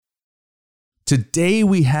Today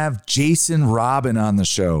we have Jason Robin on the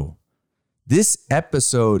show. This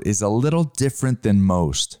episode is a little different than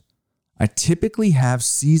most. I typically have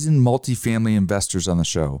seasoned multifamily investors on the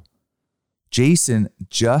show. Jason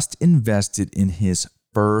just invested in his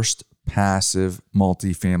first passive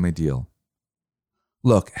multifamily deal.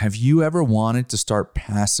 Look, have you ever wanted to start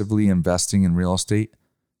passively investing in real estate,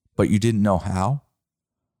 but you didn't know how?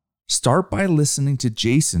 Start by listening to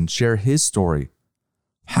Jason share his story,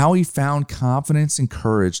 how he found confidence and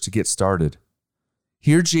courage to get started.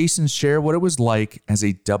 Hear Jason share what it was like as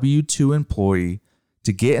a W-2 employee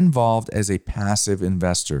to get involved as a passive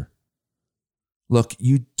investor. Look,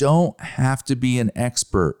 you don't have to be an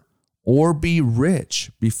expert or be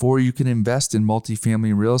rich before you can invest in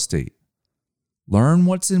multifamily real estate. Learn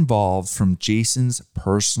what's involved from Jason's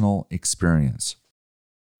personal experience.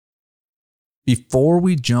 Before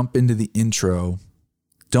we jump into the intro,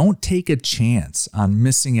 don't take a chance on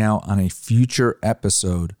missing out on a future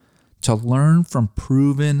episode to learn from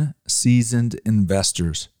proven, seasoned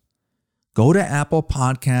investors. Go to Apple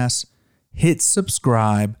Podcasts, hit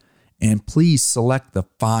subscribe, and please select the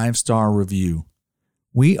 5-star review.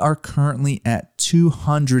 We are currently at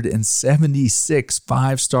 276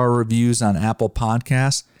 5-star reviews on Apple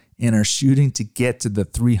Podcasts and are shooting to get to the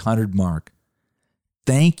 300 mark.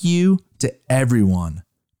 Thank you to everyone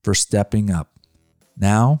for stepping up.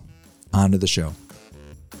 Now, on to the show.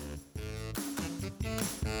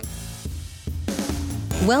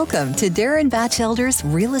 Welcome to Darren Batchelder's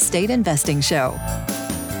Real Estate Investing Show.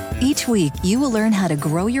 Each week, you will learn how to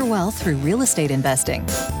grow your wealth through real estate investing.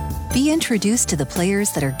 Be introduced to the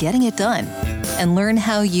players that are getting it done and learn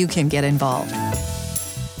how you can get involved.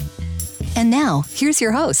 And now, here's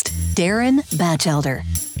your host, Darren Batchelder.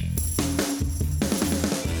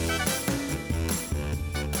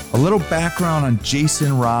 A little background on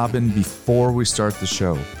Jason Robin before we start the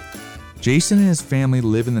show. Jason and his family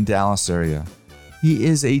live in the Dallas area. He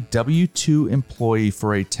is a W-2 employee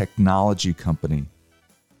for a technology company.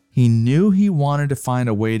 He knew he wanted to find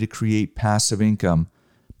a way to create passive income,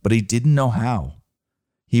 but he didn't know how.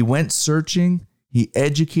 He went searching, he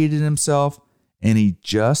educated himself, and he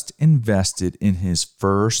just invested in his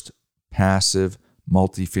first passive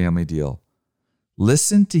multifamily deal.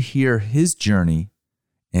 Listen to hear his journey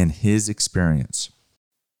and his experience.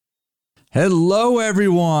 Hello,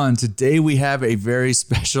 everyone. Today we have a very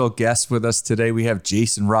special guest with us today. We have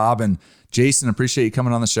Jason Robin. Jason, appreciate you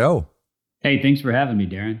coming on the show. Hey, thanks for having me,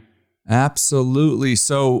 Darren. Absolutely.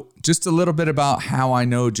 So just a little bit about how I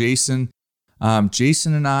know Jason.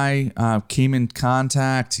 Jason and I came in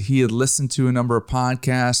contact. He had listened to a number of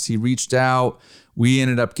podcasts. He reached out. We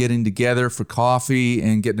ended up getting together for coffee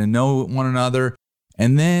and getting to know one another.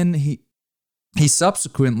 And then he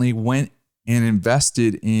subsequently went and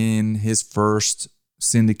invested in his first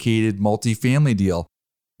syndicated multifamily deal.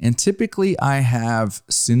 And typically I have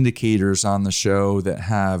syndicators on the show that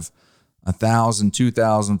have 1,000,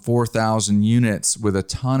 2,000, 4,000 units with a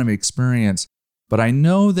ton of experience. But I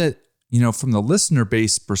know that, from the listener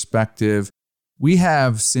base perspective, we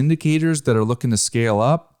have syndicators that are looking to scale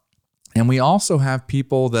up. And we also have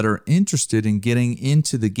people that are interested in getting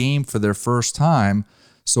into the game for their first time.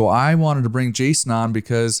 So I wanted to bring Jason on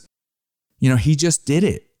because, he just did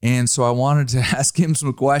it. And so I wanted to ask him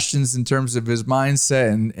some questions in terms of his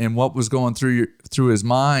mindset and what was going through his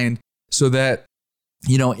mind so that,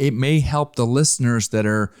 it may help the listeners that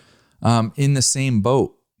are in the same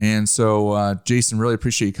boat. And so, Jason, really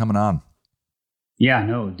appreciate you coming on. Yeah,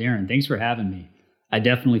 no, Darren, thanks for having me. I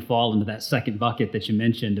definitely fall into that second bucket that you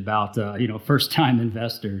mentioned about, first-time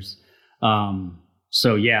investors.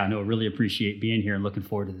 Really appreciate being here and looking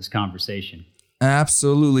forward to this conversation.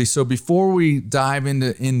 Absolutely. So before we dive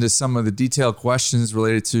into some of the detailed questions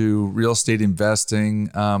related to real estate investing,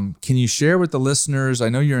 can you share with the listeners, I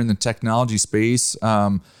know you're in the technology space,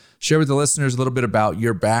 share with the listeners a little bit about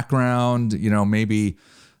your background, maybe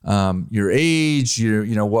your age,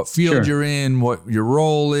 what field you're in, what your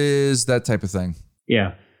role is, that type of thing.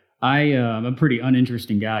 Yeah. I'm a pretty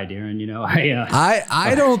uninteresting guy, Darren.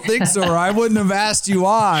 I don't think so, or I wouldn't have asked you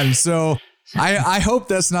on. So I hope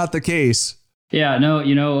that's not the case. Yeah, no,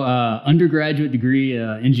 undergraduate degree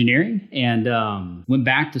engineering, and went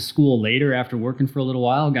back to school later after working for a little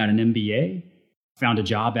while, got an MBA, found a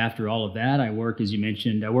job after all of that. As you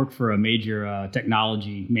mentioned, I work for a major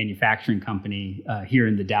technology manufacturing company here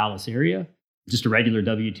in the Dallas area. Just a regular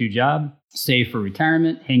W-2 job, save for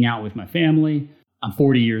retirement, hang out with my family. I'm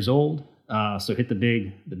 40 years old, so hit the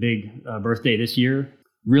big birthday this year.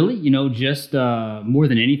 Really, just more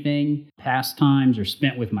than anything, pastimes are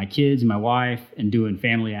spent with my kids and my wife and doing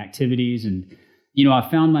family activities. And, I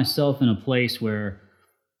found myself in a place where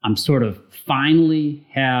I'm sort of finally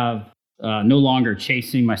have no longer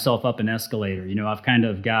chasing myself up an escalator. I've kind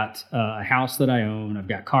of got a house that I own. I've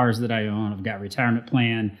got cars that I own. I've got retirement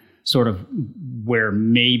plan, sort of where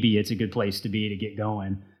maybe it's a good place to be to get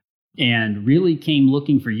going. And really came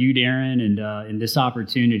looking for you, Darren, and this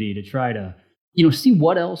opportunity to try to, see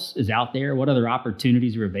what else is out there, what other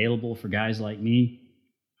opportunities are available for guys like me.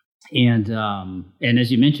 And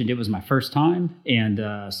as you mentioned, it was my first time.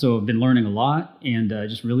 And so I've been learning a lot, and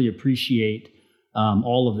just really appreciate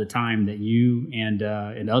all of the time that you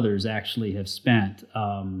and others actually have spent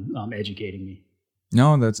educating me.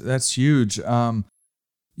 No, that's huge.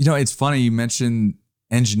 It's funny you mentioned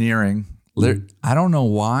engineering. I don't know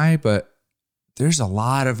why, but there's a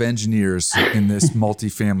lot of engineers in this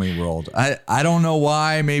multifamily world. I don't know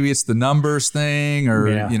why. Maybe it's the numbers thing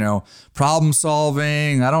or problem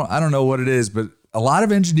solving. I don't know what it is, but a lot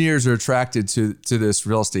of engineers are attracted to this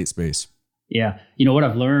real estate space. Yeah. What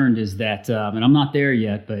I've learned is that, and I'm not there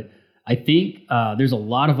yet, but I think there's a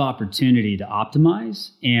lot of opportunity to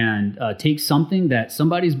optimize and take something that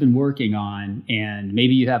somebody's been working on, and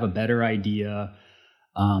maybe you have a better idea.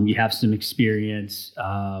 You have some experience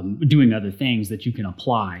doing other things that you can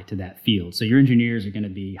apply to that field. So your engineers are going to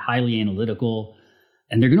be highly analytical,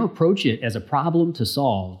 and they're going to approach it as a problem to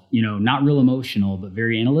solve, not real emotional, but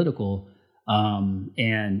very analytical.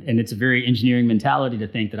 And it's a very engineering mentality to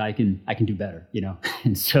think that I can do better,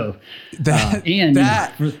 and so,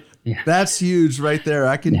 that's huge right there.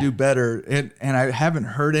 I can do better. And I haven't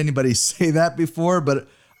heard anybody say that before, but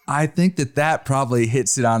I think that probably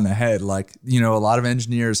hits it on the head. Like, a lot of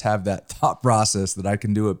engineers have that thought process that I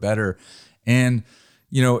can do it better. And,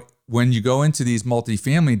 when you go into these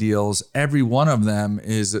multifamily deals, every one of them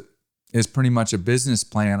is pretty much a business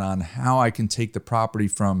plan on how I can take the property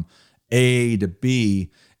from A to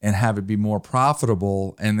B and have it be more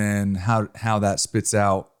profitable, and then how that spits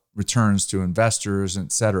out returns to investors,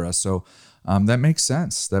 et cetera. So that makes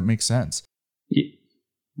sense.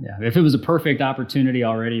 Yeah, if it was a perfect opportunity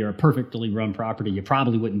already or a perfectly run property, you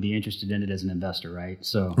probably wouldn't be interested in it as an investor, right?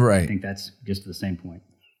 So I think that's just the same point.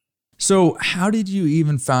 So how did you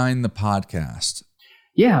even find the podcast?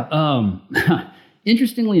 Yeah,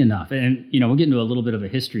 interestingly enough, and we'll get into a little bit of a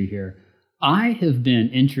history here. I have been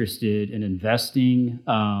interested in investing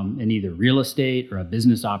in either real estate or a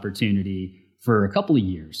business opportunity for a couple of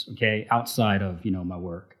years, okay, outside of, my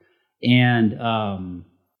work. And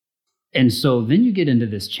so then you get into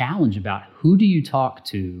this challenge about who do you talk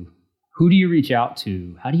to? Who do you reach out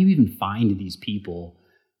to? How do you even find these people?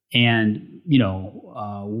 And,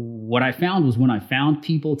 what I found was when I found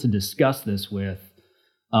people to discuss this with,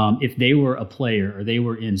 if they were a player or they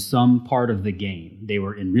were in some part of the game, they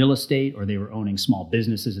were in real estate or they were owning small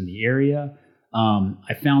businesses in the area,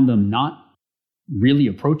 I found them not really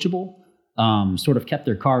approachable, sort of kept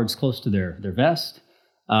their cards close to their vest.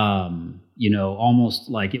 Almost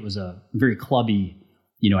like it was a very clubby,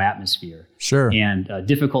 atmosphere. Sure. And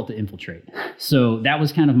difficult to infiltrate. So that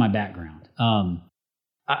was kind of my background.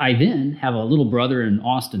 I then have a little brother in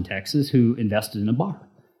Austin, Texas, who invested in a bar.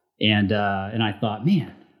 And I thought,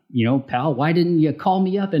 man, pal, why didn't you call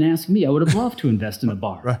me up and ask me? I would have loved to invest in a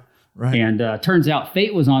bar. Right. And turns out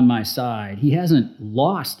fate was on my side. He hasn't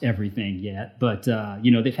lost everything yet, but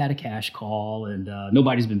they've had a cash call and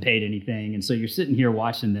nobody's been paid anything. And so you're sitting here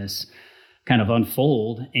watching this kind of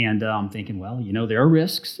unfold, and I'm thinking, well, there are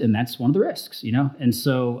risks, and that's one of the risks, And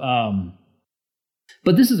so,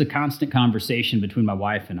 but this is a constant conversation between my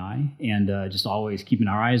wife and I, and just always keeping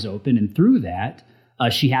our eyes open. And through that,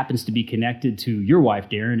 she happens to be connected to your wife,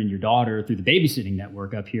 Darren, and your daughter through the babysitting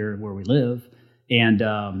network up here where we live. And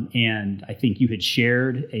I think you had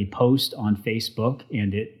shared a post on Facebook,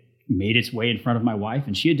 and it made its way in front of my wife,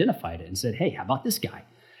 and she identified it and said, hey, how about this guy?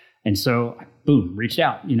 And so, boom, reached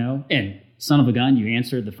out, and son of a gun, you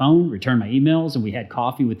answered the phone, returned my emails, and we had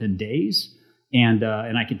coffee within days. And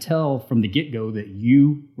I could tell from the get-go that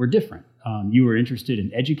you were different. You were interested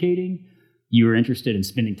in educating. You were interested in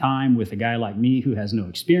spending time with a guy like me who has no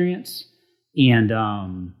experience. And,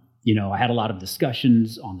 I had a lot of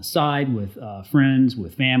discussions on the side with friends,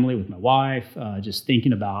 with family, with my wife, just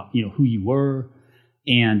thinking about, who you were.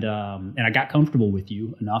 And I got comfortable with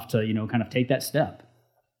you enough to, kind of take that step.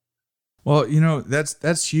 Well,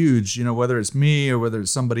 that's huge, whether it's me or whether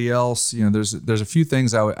it's somebody else, there's a few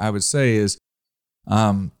things I would say is,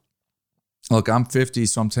 look, I'm 50,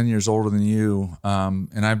 so I'm 10 years older than you.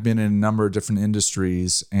 And I've been in a number of different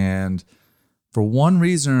industries, and for one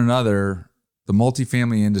reason or another, the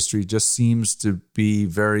multifamily industry just seems to be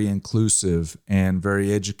very inclusive and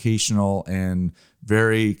very educational and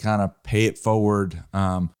very kind of pay it forward.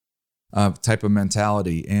 type of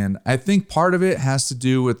mentality. And I think part of it has to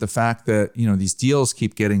do with the fact that, these deals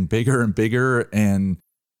keep getting bigger and bigger. And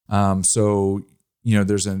so,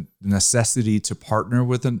 there's a necessity to partner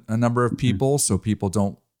with a number of people. So people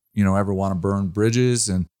don't, ever want to burn bridges.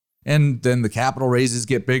 And then the capital raises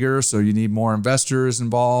get bigger. So you need more investors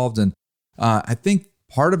involved. And I think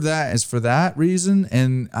part of that is for that reason.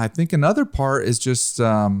 And I think another part is just,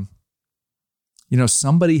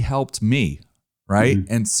 somebody helped me. Right.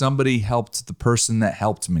 Mm-hmm. And somebody helped the person that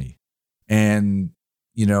helped me. And,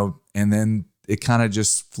 and then it kind of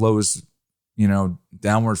just flows,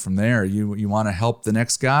 downward from there. You want to help the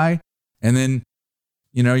next guy. And then,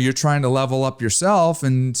 you're trying to level up yourself.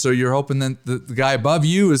 And so you're hoping that the guy above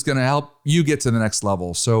you is going to help you get to the next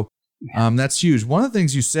level. So that's huge. One of the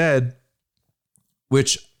things you said,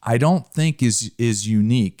 which I don't think is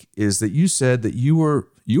unique, is that you said that you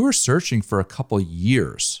were searching for a couple of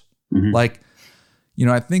years. Mm-hmm. Like,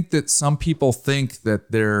 I think that some people think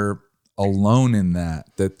that they're alone in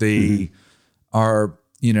that they are,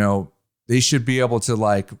 they should be able to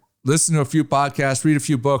like listen to a few podcasts, read a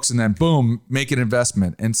few books, and then boom, make an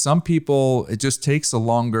investment. And some people, it just takes a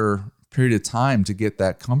longer period of time to get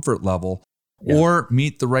that comfort level or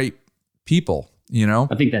meet the right people,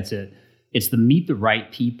 I think that's it. It's the meet the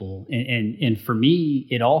right people. And for me,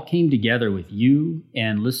 it all came together with you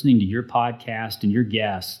and listening to your podcast and your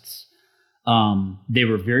guests. They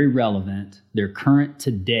were very relevant. They're current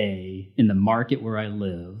today in the market where I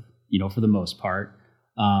live, for the most part.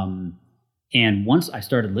 And once I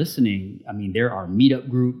started listening, there are meetup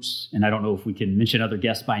groups, and I don't know if we can mention other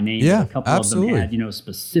guests by name. Yeah, but a couple absolutely. of them had,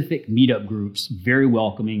 specific meetup groups, very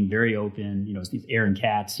welcoming, very open. It's these Aaron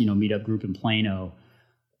Katz, meetup group in Plano.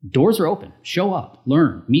 Doors are open. Show up,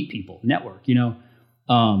 learn, meet people, network.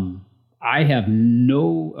 I have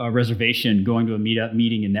no reservation going to a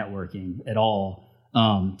meeting and networking at all.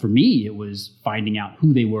 For me, it was finding out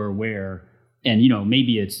who they were, where, and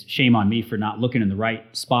maybe it's shame on me for not looking in the right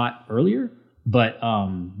spot earlier. But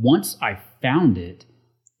once I found it,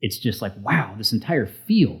 it's just like, wow, this entire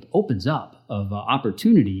field opens up of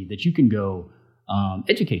opportunity that you can go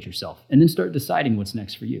educate yourself and then start deciding what's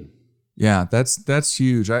next for you. Yeah, that's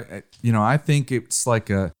huge. I think it's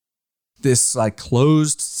like this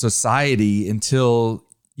closed society until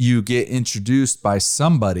you get introduced by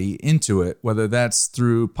somebody into it, whether that's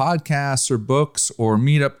through podcasts or books or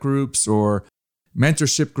meetup groups or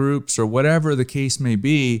mentorship groups or whatever the case may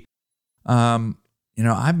be.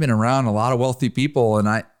 I've been around a lot of wealthy people,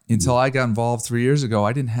 and until I got involved 3 years ago,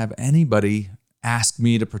 I didn't have anybody ask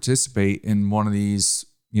me to participate in one of these,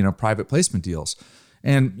 private placement deals.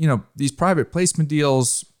 And, these private placement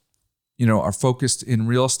deals, are focused in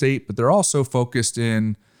real estate, but they're also focused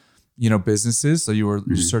in, businesses. So you were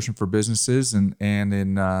searching for businesses and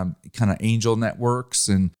in kind of angel networks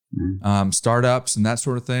and startups and that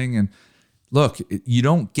sort of thing. And look, you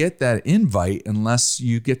don't get that invite unless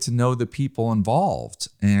you get to know the people involved.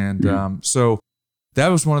 And so that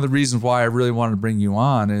was one of the reasons why I really wanted to bring you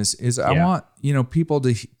on is I want, people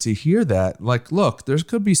to hear that. Like, look, there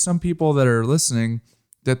could be some people that are listening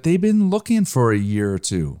that they've been looking for a year or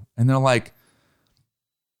two. And they're like,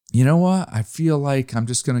 you know what? I feel like I'm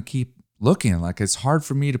just going to keep looking. Like, it's hard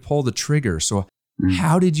for me to pull the trigger. So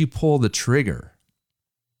how did you pull the trigger?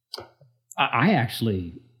 I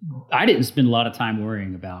didn't spend a lot of time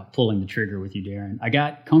worrying about pulling the trigger with you, Darren. I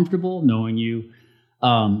got comfortable knowing you.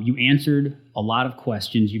 You answered a lot of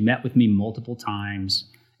questions. You met with me multiple times.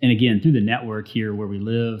 And again, through the network here where we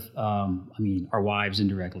live, our wives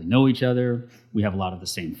indirectly know each other. We have a lot of the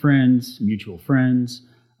same friends, mutual friends.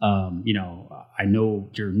 I know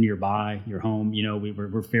you're nearby, your home,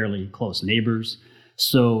 we're fairly close neighbors.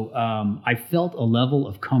 So I felt a level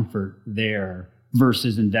of comfort there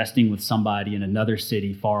versus investing with somebody in another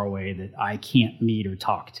city far away that I can't meet or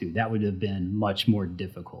talk to. That would have been much more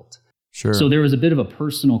difficult. Sure. So there was a bit of a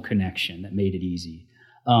personal connection that made it easy.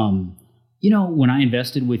 When I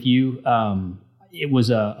invested with you, it was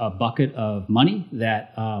a bucket of money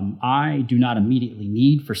that I do not immediately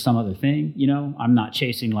need for some other thing. I'm not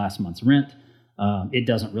chasing last month's rent. It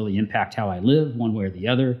doesn't really impact how I live one way or the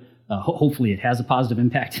other. Hopefully it has a positive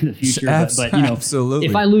impact in the future. But absolutely.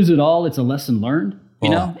 If I lose it all, it's a lesson learned,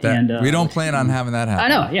 and we don't plan on having that happen. I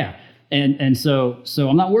know. Yeah. And so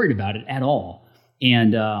I'm not worried about it at all.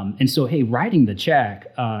 And so, hey, writing the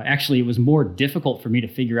check, actually, it was more difficult for me to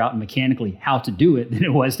figure out mechanically how to do it than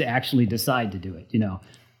it was to actually decide to do it,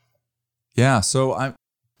 Yeah. So I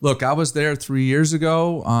was there 3 years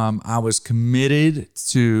ago. I was committed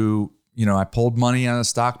to, I pulled money out of the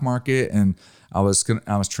stock market and I was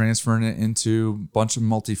transferring it into a bunch of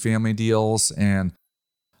multifamily deals. And,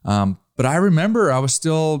 but I remember I was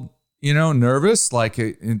still, nervous. Like,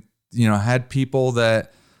 had people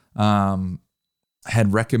that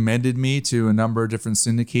had recommended me to a number of different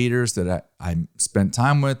syndicators that I spent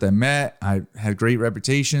time with, I met, I had great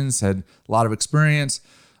reputations, had a lot of experience,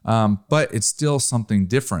 but it's still something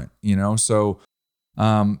different, So,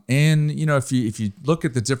 if you look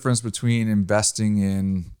at the difference between investing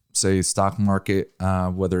in, say, stock market,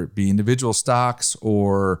 whether it be individual stocks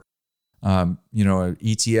or, an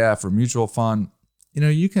ETF or mutual fund,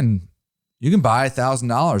 you can buy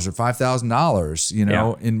 $1,000 or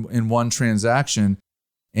 $5,000, in one transaction.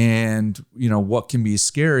 And, what can be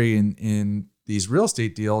scary in these real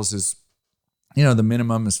estate deals is, the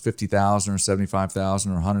minimum is 50,000 or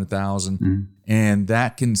 75,000 or 100,000. Mm-hmm. And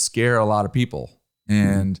that can scare a lot of people.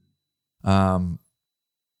 And, but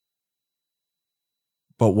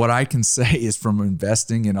what I can say is from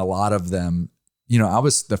investing in a lot of them, I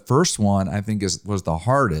was the first one, I think was the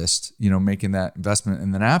hardest, making that investment.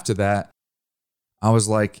 And then after that, I was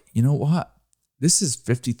like, you know what? This is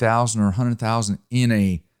 50,000 or 100,000 in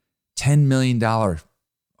a $10 million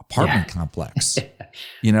apartment complex.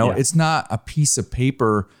 It's not a piece of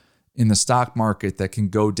paper in the stock market that can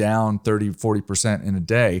go down 30, 40% in a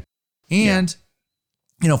day. And,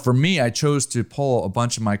 for me, I chose to pull a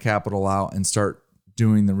bunch of my capital out and start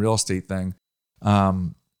doing the real estate thing.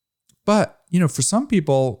 But, for some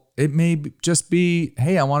people, it may just be,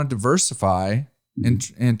 hey, I want to diversify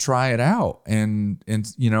and try it out and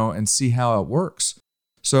see how it works.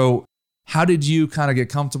 So how did you kind of get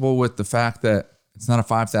comfortable with the fact that it's not a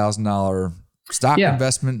 $5,000 stock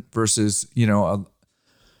investment versus,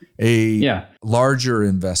 a larger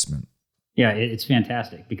investment? Yeah, it's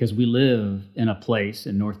fantastic because we live in a place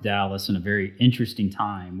in North Dallas in a very interesting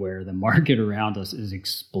time where the market around us is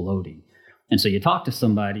exploding. And so you talk to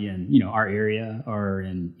somebody in, our area or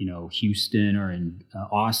in, Houston or in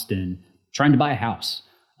Austin, trying to buy a house.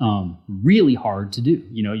 Really hard to do.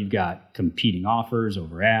 You've got competing offers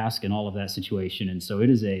over ask and all of that situation. And so it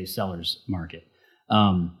is a seller's market.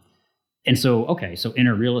 And so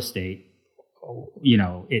enter real estate,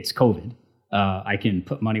 it's COVID. I can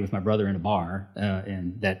put money with my brother in a bar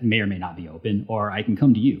and that may or may not be open, or I can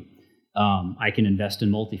come to you. I can invest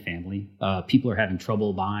in multifamily. People are having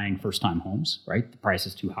trouble buying first-time homes, right? The price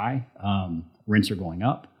is too high. Rents are going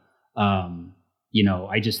up.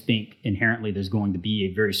 I just think inherently there's going to be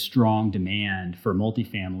a very strong demand for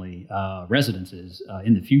multifamily residences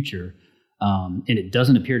in the future. And it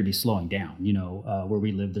doesn't appear to be slowing down. Where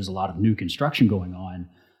we live, there's a lot of new construction going on.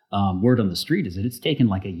 Word on the street is that it's taken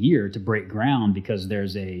like a year to break ground because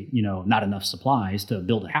there's not enough supplies to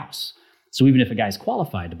build a house. So even if a guy's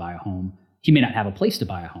qualified to buy a home, he may not have a place to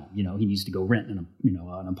buy a home. He needs to go rent an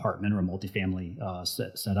apartment or a multifamily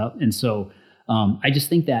set up. And so I just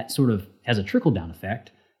think that sort of has a trickle down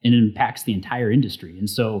effect and it impacts the entire industry. And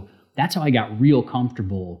so that's how I got real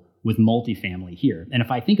comfortable with multifamily here. And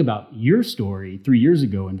if I think about your story 3 years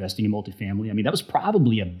ago, investing in multifamily, that was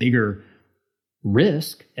probably a bigger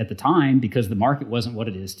risk at the time because the market wasn't what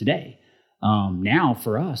it is today. Now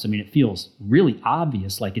for us, it feels really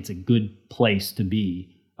obvious, like it's a good place to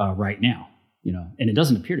be right now, and it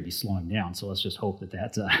doesn't appear to be slowing down. So let's just hope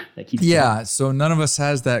that keeps going. So none of us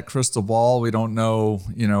has that crystal ball. We don't know,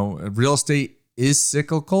 real estate is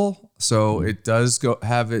cyclical. So it does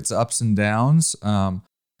have its ups and downs. And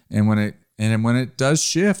when it does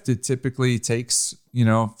shift, it typically takes,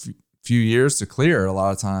 few years to clear a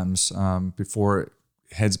lot of times before it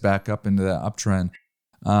heads back up into that uptrend.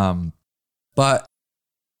 But,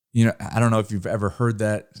 I don't know if you've ever heard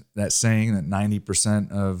that saying that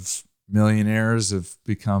 90% of millionaires have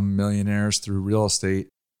become millionaires through real estate.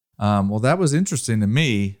 Well, that was interesting to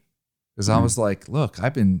me because I was like, look,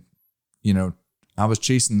 I've been, I was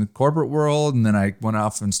chasing the corporate world and then I went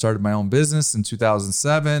off and started my own business in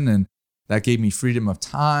 2007 and that gave me freedom of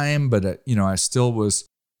time. But, I still was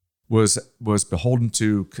beholden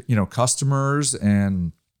to, customers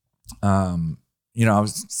and, I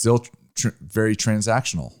was still very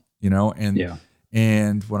transactional,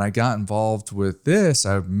 and when I got involved with this,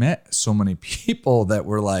 I've met so many people that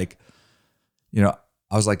were like, I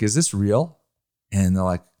was like, is this real? And they're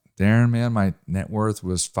like, Darren, man, my net worth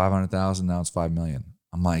was 500,000. Now it's 5 million.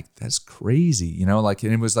 I'm like, that's crazy. And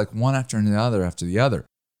it was like one after the other.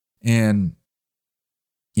 And,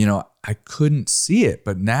 I couldn't see it,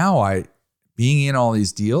 but now being in all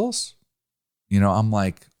these deals, I'm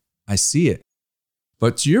like, I see it.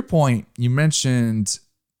 But to your point, you mentioned,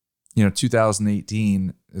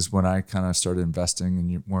 2018 is when I kind of started investing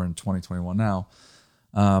and we're in 2021 now.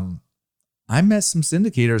 I met some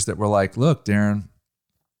syndicators that were like, look, Darren,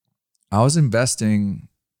 I was investing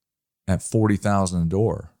at $40,000 a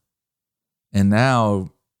door. And now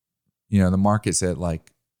the market's at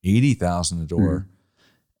like 80,000 a door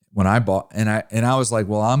when I bought, and I was like,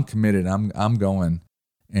 well, I'm committed. I'm going.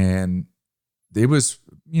 And it was,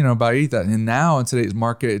 about 80,000. And now in today's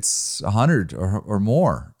market, it's 100 or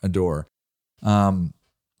more a door.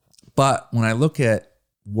 But when I look at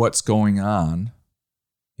what's going on,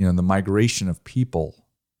 the migration of people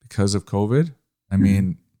because of COVID, I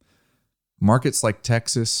mean, markets like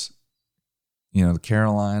Texas, the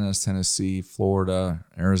Carolinas, Tennessee, Florida,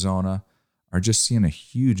 Arizona are just seeing a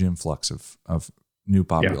huge influx of new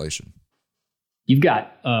population. You've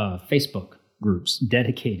got Facebook groups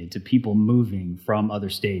dedicated to people moving from other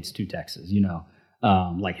states to Texas,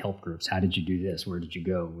 like help groups. How did you do this? Where did you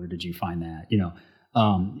go? Where did you find that?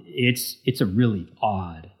 It's a really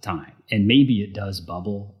odd time, and maybe it does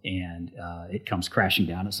bubble and it comes crashing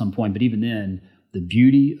down at some point. But even then, the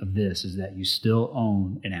beauty of this is that you still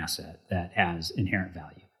own an asset that has inherent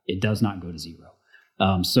value. It does not go to zero.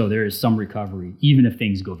 So there is some recovery, even if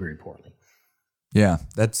things go very poorly. Yeah,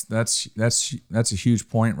 that's a huge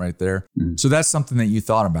point right there. So that's something that you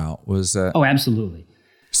thought about was. Oh, absolutely.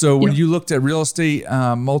 So when you looked at real estate,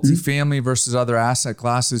 multifamily versus other asset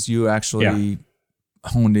classes, you actually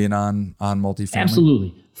honed in on multifamily.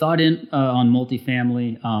 Absolutely, thought in on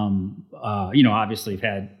multifamily. Obviously, I've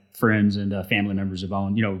had friends and family members have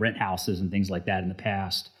owned, rent houses and things like that in the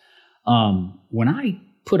past. When I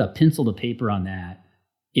put a pencil to paper on that,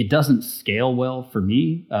 it doesn't scale well for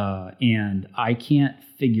me, and I can't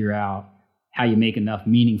figure out how you make enough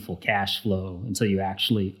meaningful cash flow until you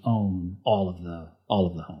actually own all of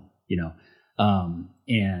the home.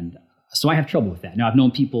 And so I have trouble with that. Now, I've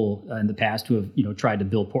known people in the past who have tried to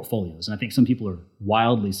build portfolios, and I think some people are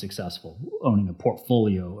wildly successful owning a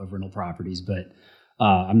portfolio of rental properties, but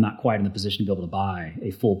I'm not quite in the position to be able to buy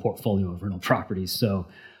a full portfolio of rental properties. So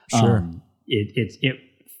it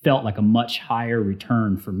felt like a much higher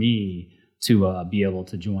return for me to be able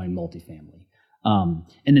to join multifamily. And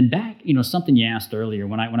then back, something you asked earlier,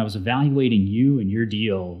 when I was evaluating you and your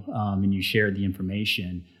deal, and you shared the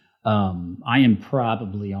information, I am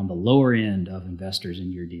probably on the lower end of investors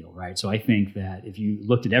in your deal, right? So I think that if you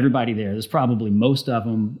looked at everybody there's probably most of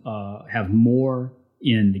them have more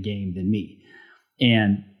in the game than me.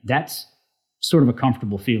 And that's sort of a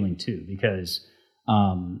comfortable feeling too, because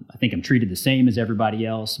I think I'm treated the same as everybody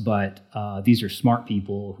else, but these are smart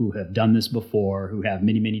people who have done this before, who have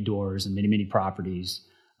many, many doors and many, many properties,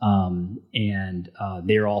 and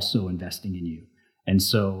they're also investing in you. And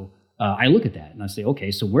so I look at that and I say,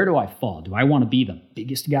 okay, so where do I fall? Do I want to be the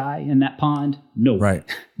biggest guy in that pond? No, right.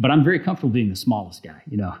 But I'm very comfortable being the smallest guy,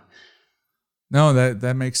 No,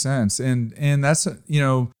 that makes sense. And that's,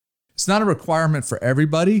 it's not a requirement for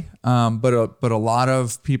everybody, but a lot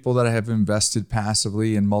of people that have invested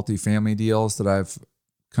passively in multifamily deals that I've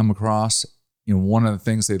come across, one of the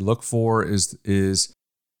things they look for is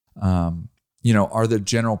are the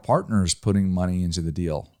general partners putting money into the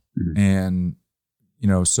deal? Mm-hmm. And,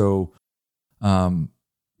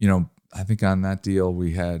 I think on that deal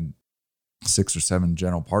we had 6 or 7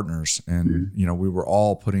 general partners, and, we were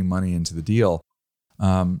all putting money into the deal.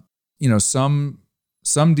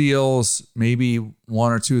 Some deals, maybe 1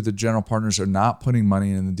 or 2 of the general partners are not putting money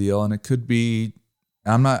in the deal, and it could be.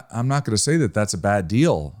 I'm not going to say that that's a bad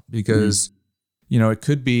deal, because it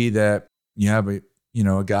could be that you have a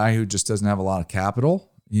guy who just doesn't have a lot of capital.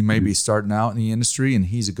 He may be starting out in the industry, and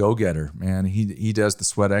he's a go-getter, man. He does the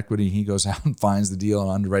sweat equity. He goes out and finds the deal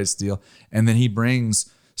and underwrites the deal, and then he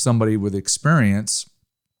brings somebody with experience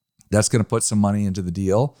that's going to put some money into the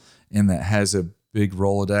deal and that has a big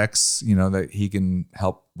Rolodex, that he can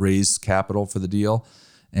help raise capital for the deal.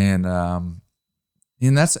 And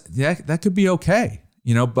that could be okay,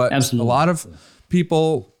 but Absolutely. A lot of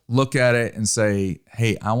people look at it and say,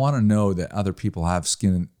 hey, I want to know that other people have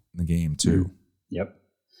skin in the game too. Mm-hmm. Yep.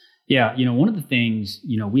 Yeah. One of the things,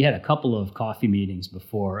 we had a couple of coffee meetings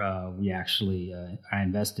before we actually, I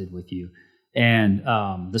invested with you. And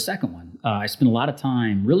the second one, I spent a lot of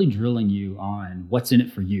time really drilling you on what's in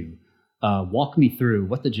it for you. Walk me through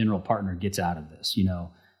what the general partner gets out of this,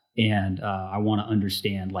 and I want to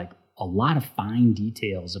understand like a lot of fine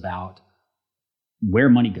details about where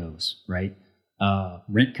money goes, right?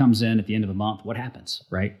 Rent comes in at the end of the month. What happens,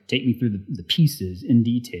 right? Take me through the pieces in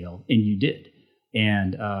detail, and you did.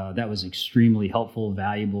 And that was extremely helpful,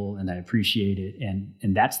 valuable, and I appreciate it.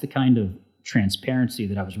 And that's the kind of transparency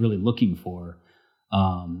that I was really looking for,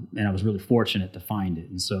 and I was really fortunate to find it.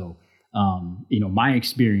 And so, my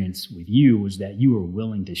experience with you was that you were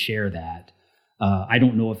willing to share that. I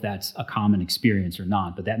don't know if that's a common experience or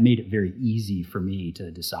not, but that made it very easy for me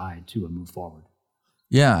to decide to move forward.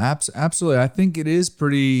 Yeah, absolutely. I think it is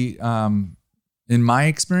pretty. in my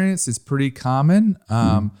experience, it's pretty common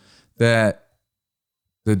that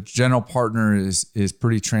the general partner is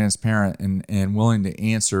pretty transparent and willing to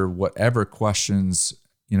answer whatever questions,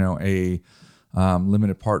 a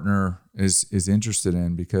limited partner is interested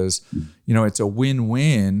in, because, it's a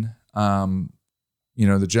win-win.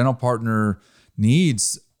 The general partner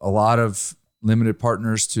needs a lot of limited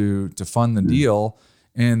partners to fund the deal,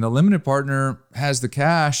 and the limited partner has the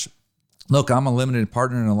cash. Look, I'm a limited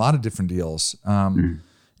partner in a lot of different deals, and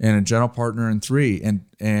a general partner in 3.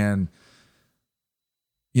 And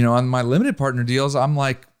on my limited partner deals, I'm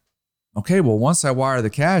like, okay, well, once I wire the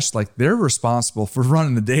cash, like, they're responsible for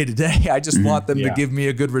running the day to day. I just want them to give me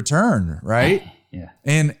a good return, right? Yeah.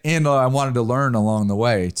 And I wanted to learn along the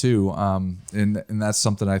way too. And that's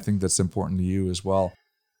something I think that's important to you as well.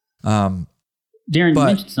 Darren, you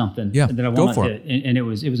mentioned something that I wanted to hit, and it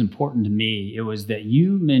was important to me. It was that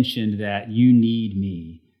you mentioned that you need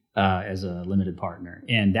me as a limited partner,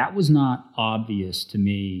 and that was not obvious to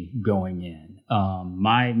me going in.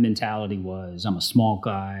 My mentality was, I'm a small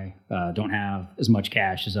guy, don't have as much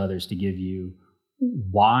cash as others to give you.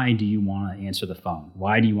 Why do you want to answer the phone?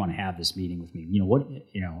 Why do you want to have this meeting with me?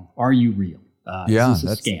 Are you real? Is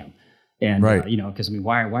this a scam? And, right. Because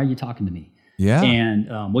why are you talking to me? Yeah.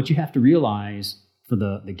 And what you have to realize for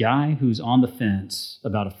the guy who's on the fence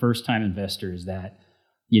about a first-time investor is that,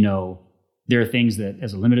 there are things that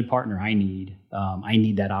as a limited partner I need. I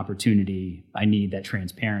need that opportunity. I need that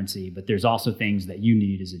transparency. But there's also things that you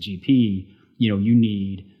need as a GP. You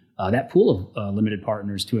need that pool of limited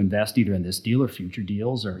partners to invest either in this deal or future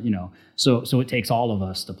deals, or so it takes all of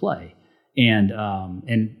us to play. And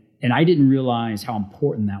I didn't realize how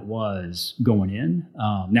important that was going in.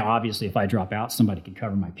 Now, obviously, if I drop out, somebody can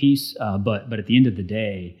cover my piece. But at the end of the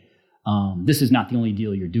day, this is not the only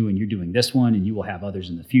deal you're doing. You're doing this one, and you will have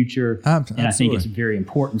others in the future. Absolutely. And I think it's very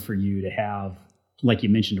important for you to have, like you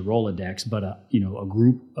mentioned, a Rolodex, but a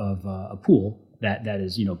group of a pool that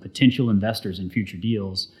is potential investors in future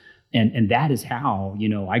deals. And that is how,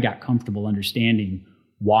 I got comfortable understanding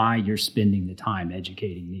why you're spending the time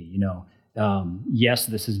educating me. Yes,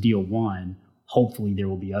 this is deal 1. Hopefully there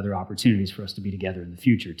will be other opportunities for us to be together in the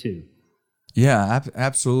future too. Yeah,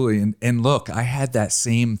 absolutely. And look, I had that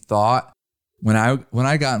same thought when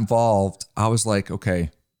I got involved. I was like, okay,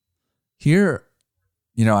 here,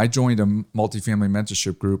 I joined a multifamily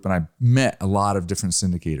mentorship group, and I met a lot of different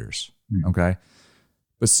syndicators. Okay.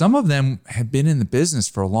 But some of them had been in the business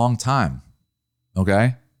for a long time.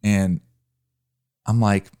 Okay. And I'm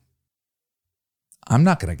like, I'm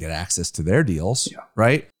not going to get access to their deals. Yeah.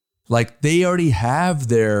 Right. Like, they already have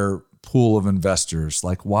their pool of investors.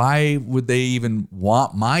 Like, why would they even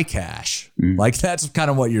want my cash? Like, that's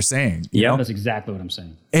kind of what you're saying. Yeah, that's exactly what I'm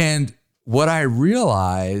saying. And what I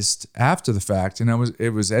realized after the fact, and it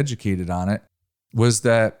was educated on it, was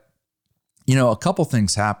that, a couple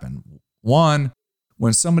things happen. One,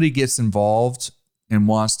 when somebody gets involved and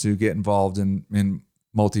wants to get involved in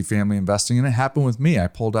multifamily investing, and it happened with me, I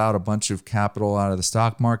pulled out a bunch of capital out of the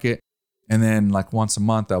stock market, and then like once a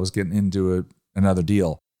month I was getting into another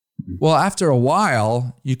deal. Well, after a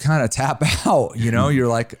while, you kind of tap out, you're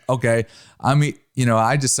like, okay,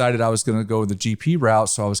 I decided I was going to go the GP route,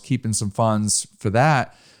 so I was keeping some funds for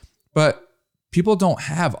that. But people don't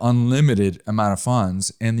have unlimited amount of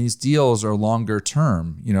funds, and these deals are longer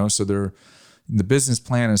term, so the business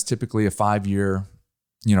plan is typically a 5-year,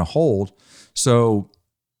 hold. So,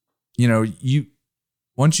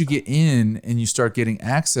 once you get in and you start getting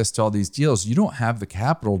access to all these deals, you don't have the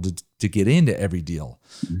capital to get into every deal.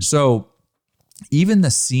 So even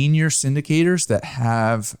the senior syndicators that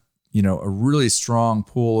have, a really strong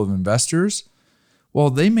pool of investors, well,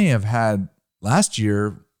 they may have had last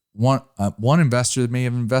year, one investor may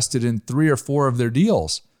have invested in 3 or 4 of their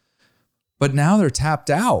deals, but now they're tapped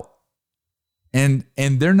out. And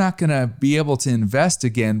they're not going to be able to invest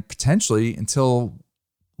again potentially until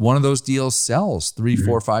one of those deals sells 3,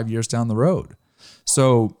 4, 5 years down the road.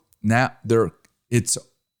 So now it's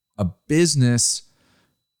a business.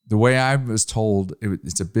 The way I was told,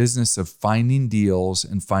 it's a business of finding deals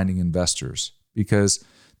and finding investors, because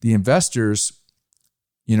the investors,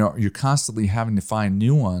 you're constantly having to find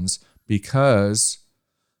new ones because,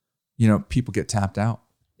 people get tapped out.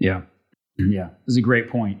 Yeah. Yeah, this is a great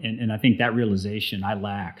point. And I think that realization I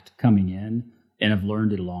lacked coming in, and I've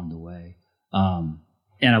learned it along the way.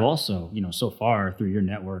 And I've also, so far through your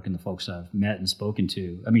network and the folks I've met and spoken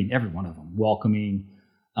to, every one of them welcoming,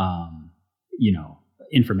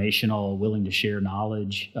 informational, willing to share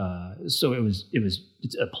knowledge. So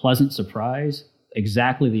it's a pleasant surprise,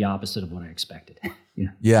 exactly the opposite of what I expected.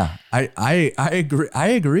 Yeah, I agree. I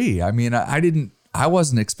agree. I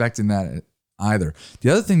wasn't expecting that either. The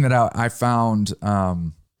other thing that I found,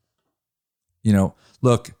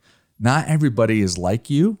 look, not everybody is like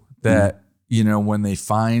you that, when they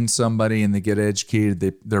find somebody and they get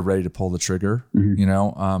educated, they're ready to pull the trigger,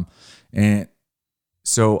 and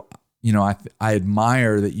so, I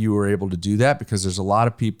admire that you were able to do that, because there's a lot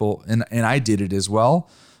of people, and I did it as well.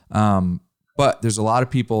 But there's a lot of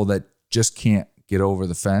people that just can't get over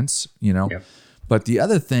the fence, Yep. But the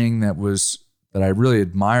other thing that I really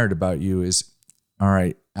admired about you is, all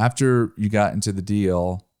right, after you got into the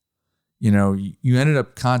deal, you ended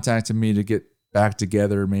up contacting me to get back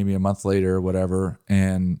together maybe a month later or whatever.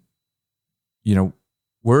 And,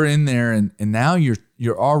 we're in there and now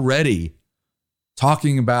you're already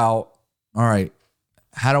talking about, all right,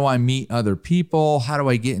 how do I meet other people? How do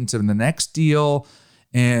I get into the next deal?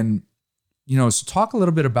 And, so talk a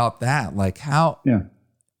little bit about that. Like how,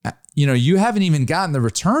 you haven't even gotten the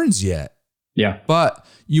returns yet. Yeah. But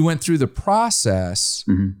you went through the process.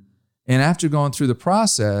 Mm-hmm. And after going through the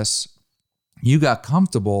process, you got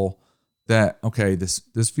comfortable that, okay,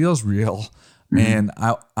 this feels real. Mm-hmm. And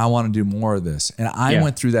I want to do more of this. And I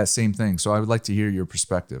went through that same thing. So I would like to hear your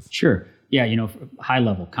perspective. Sure. Yeah. High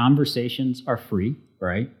level conversations are free,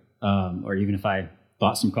 right? Or even if I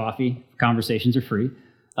bought some coffee, conversations are free.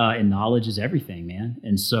 And knowledge is everything, man.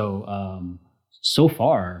 And so, so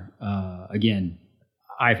far, again,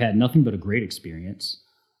 I've had nothing but a great experience.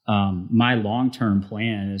 My long-term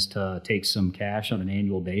plan is to take some cash on an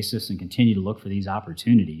annual basis and continue to look for these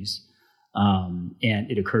opportunities. And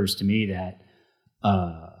it occurs to me that,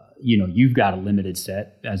 you've got a limited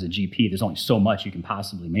set as a GP. There's only so much you can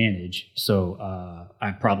possibly manage. So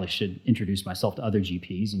I probably should introduce myself to other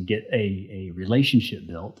GPs and get a relationship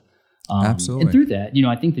built. Absolutely. And through that,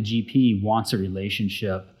 I think the GP wants a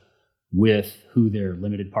relationship with who their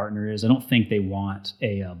limited partner is. I don't think they want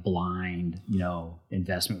a blind,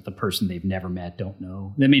 investment with a person they've never met, don't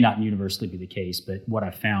know. That may not universally be the case, but what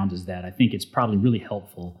I've found is that I think it's probably really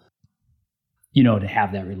helpful, to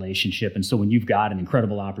have that relationship. And so when you've got an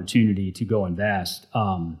incredible opportunity to go invest,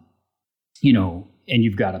 and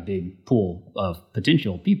you've got a big pool of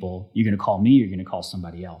potential people, you're going to call me, you're going to call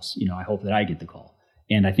somebody else. I hope that I get the call.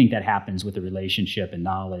 And I think that happens with the relationship and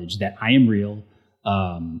knowledge that I am real.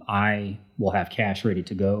 I will have cash ready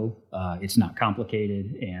to go. It's not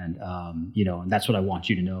complicated. And, and that's what I want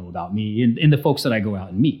you to know about me and the folks that I go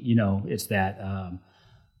out and meet. It's that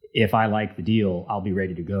if I like the deal, I'll be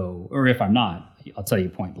ready to go. Or if I'm not, I'll tell you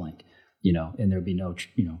point blank, and there'll be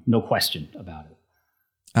no question about it.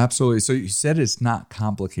 Absolutely. So you said it's not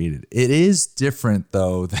complicated. It is different,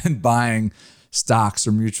 though, than buying stocks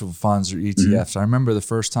or mutual funds or ETFs. Mm-hmm. I remember the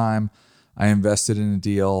first time I invested in a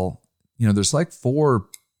deal, there's like 4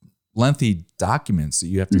 lengthy documents that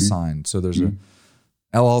you have to mm-hmm. sign. So there's a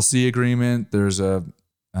LLC agreement, there's a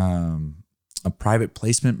private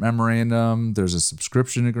placement memorandum, there's a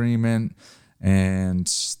subscription agreement, and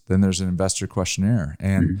then there's an investor questionnaire.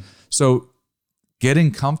 And mm-hmm. so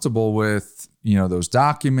getting comfortable with, those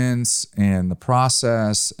documents and the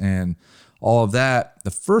process and all of that,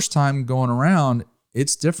 the first time going around,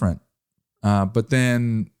 it's different. But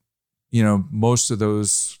then, most of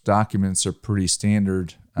those documents are pretty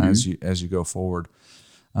standard mm-hmm. as you go forward.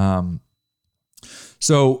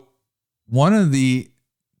 So one of the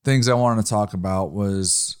things I wanted to talk about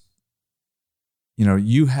was,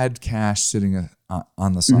 you had cash sitting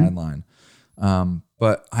on the mm-hmm. sideline.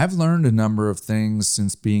 But I've learned a number of things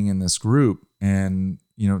since being in this group. And,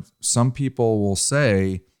 some people will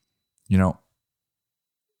say,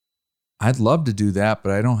 I'd love to do that,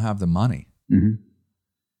 but I don't have the money. Mm-hmm.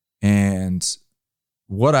 And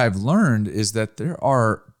what I've learned is that there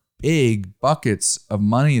are big buckets of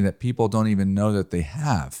money that people don't even know that they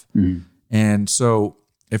have. Mm-hmm. And so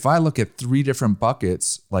if I look at 3 different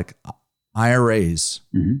buckets, like IRAs,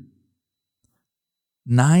 mm-hmm.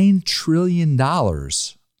 $9 trillion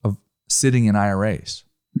of sitting in IRAs.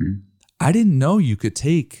 Mm-hmm. I didn't know you could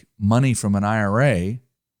take money from an IRA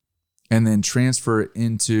and then transfer it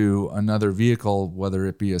into another vehicle, whether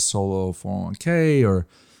it be a solo 401k or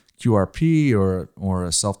QRP or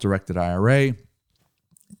a self-directed IRA.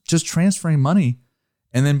 Just transferring money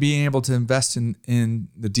and then being able to invest in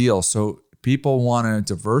the deal. So people want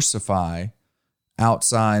to diversify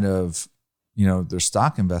outside of, their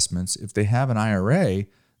stock investments. If they have an IRA,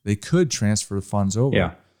 they could transfer funds over.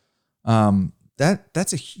 Yeah.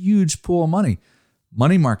 That's a huge pool of money.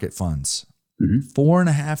 Money market funds, mm-hmm.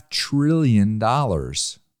 $4.5 trillion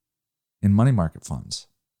in money market funds.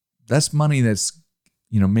 That's money that's,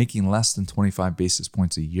 making less than 25 basis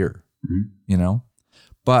points a year, mm-hmm.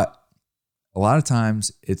 But a lot of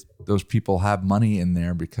times those people have money in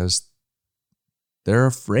there because they're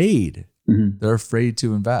afraid Mm-hmm. They're afraid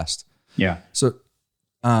to invest. Yeah. So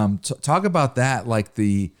talk about that, like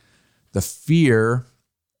the fear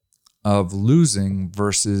of losing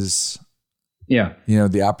versus,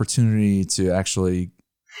 the opportunity to actually,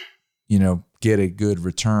 get a good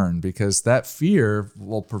return, because that fear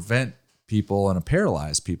will prevent people and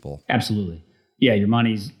paralyze people. Absolutely. Yeah. Your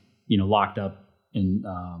money's, locked up in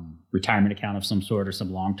retirement account of some sort or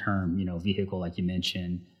some long-term, vehicle, like you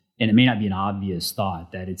mentioned. And it may not be an obvious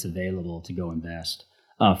thought that it's available to go invest.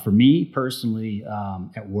 For me personally,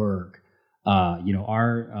 at work, our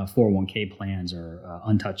 401k plans are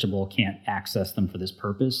untouchable. Can't access them for this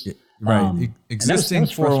purpose. Right. Existing that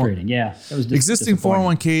was frustrating. Yeah. That was existing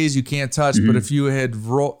 401ks you can't touch, but if you had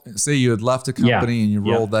say you had left a company and you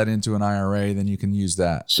rolled that into an IRA, then you can use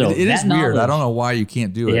that. So it is weird. I don't know why you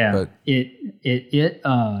can't do it, but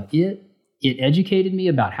it educated me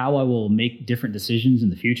about how I will make different decisions in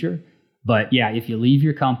the future. But yeah, if you leave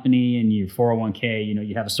your company and your 401k,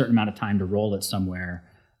 you have a certain amount of time to roll it somewhere.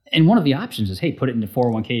 And one of the options is, hey, put it in the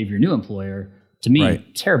 401k of your new employer. To me,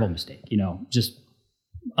 terrible mistake. Just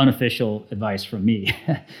unofficial advice from me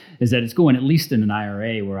is that it's going at least in an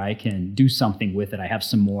IRA where I can do something with it. I have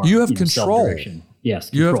some more. You have control. Self-direction.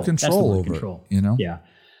 Yes, control. You have control over control. it. Yeah,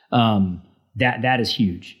 that is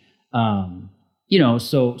huge.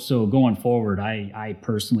 So going forward, I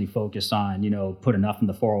personally focus on, put enough in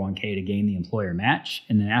the 401k to gain the employer match.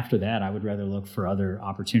 And then after that, I would rather look for other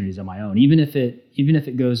opportunities on my own. Even if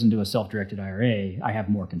it goes into a self-directed IRA, I have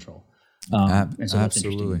more control. And so that's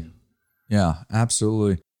interesting. Yeah,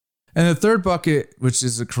 absolutely. And the third bucket, which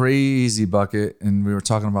is a crazy bucket, and we were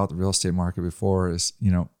talking about the real estate market before, is,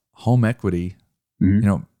 home equity.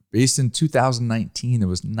 Mm-hmm. Based in 2019, there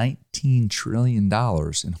was $19 trillion in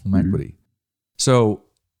home equity. So,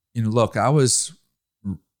 look, I was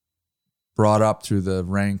brought up through the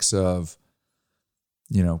ranks of,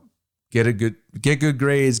 get good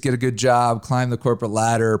grades, get a good job, climb the corporate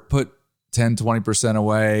ladder, put 10, 20%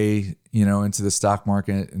 away, into the stock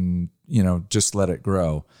market and, just let it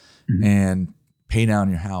grow and pay down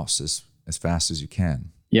your house as fast as you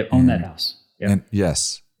can. Yep. Own that house. Yep. And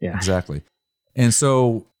yes, exactly. And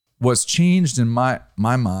so what's changed in my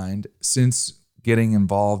mind since getting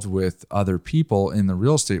involved with other people in the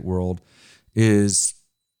real estate world is,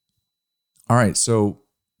 all right, so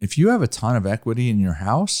if you have a ton of equity in your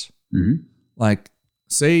house, like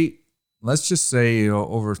let's just say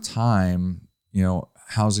over time,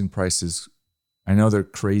 housing prices, I know they're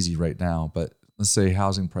crazy right now, but let's say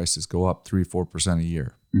housing prices go up 3-4% a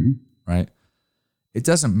year, right? It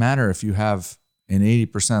doesn't matter if you have an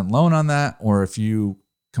 80% loan on that or if you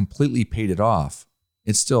completely paid it off.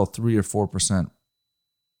 It's still 3 or 4%,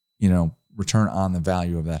 return on the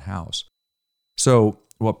value of that house. So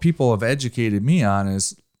what people have educated me on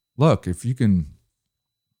is, look, if you can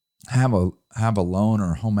have a loan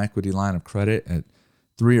or a home equity line of credit at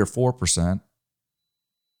 3 or 4%,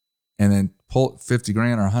 and then pull 50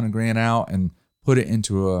 grand or 100 grand out and put it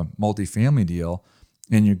into a multifamily deal,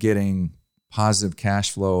 and you're getting positive cash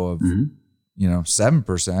flow of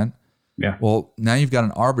 7%. Yeah. Well, now you've got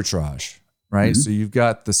an arbitrage, right? So you've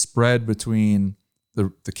got the spread between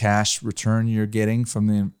the cash return you're getting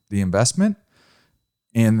from the investment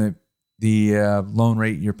and the loan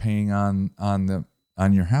rate you're paying on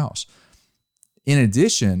your house. In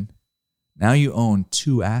addition, now you own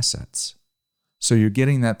two assets. So you're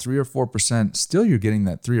getting that 3 or 4%, still you're getting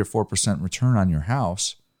that 3 or 4% return on your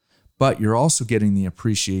house, but you're also getting the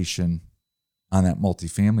appreciation on that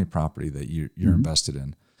multifamily property that you're invested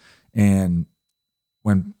in. And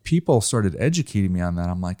when people started educating me on that,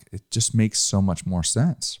 I'm like, it just makes so much more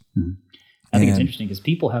sense. I think it's interesting because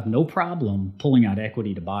people have no problem pulling out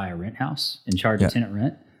equity to buy a rent house and charge a tenant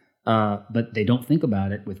rent, but they don't think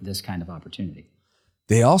about it with this kind of opportunity.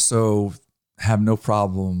 They also have no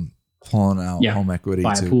problem pulling out home equity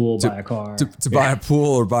buy a pool, buy a car, to buy a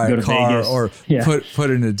pool or buy a car or put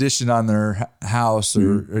an addition on their house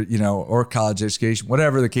or college education,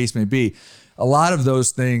 whatever the case may be. A lot of those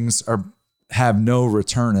things have no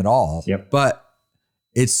return at all. But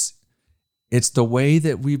it's the way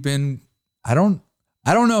that we've been. I don't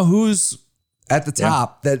know who's at the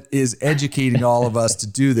top that is educating all of us to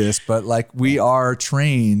do this, but like we are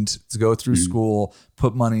trained to go through school,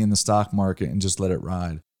 put money in the stock market and just let it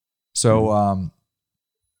ride. So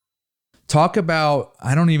talk about,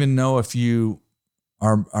 I don't even know if you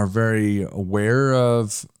are very aware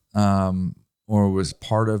of or was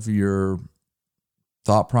part of your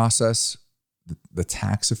thought process, the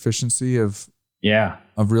tax efficiency of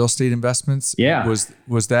real estate investments.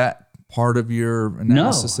 Was that part of your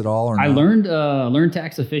analysis at all? Or I learned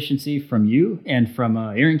tax efficiency from you and from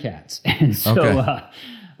Aaron Katz. And so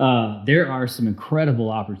there are some incredible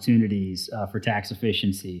opportunities for tax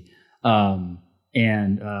efficiency. I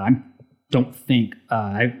don't think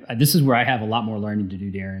this is where I have a lot more learning to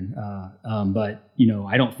do, Darren. But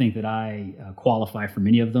I don't think that I qualify for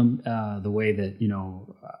many of them the way that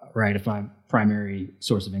right. If my primary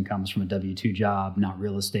source of income is from a W-2 job, not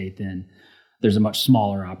real estate, then there's a much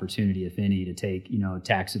smaller opportunity, if any, to take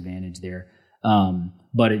tax advantage there.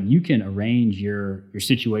 But you can arrange your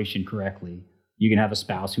situation correctly. You can have a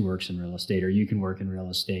spouse who works in real estate, or you can work in real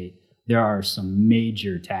estate. There are some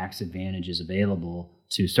major tax advantages available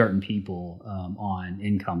to certain people on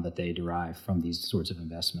income that they derive from these sorts of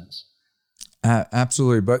investments.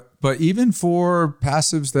 Absolutely. But even for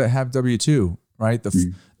passives that have W-2, right?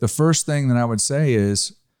 The first thing that I would say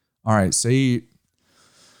is, all right, say,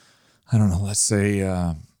 I don't know, let's say,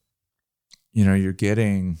 you're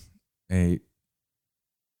getting on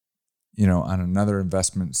another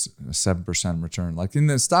investment, a 7% return. Like in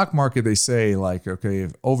the stock market, they say like, okay,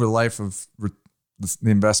 if over the life of the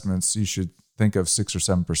investments, you should think of 6 or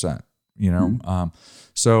 7%,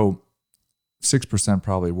 so 6%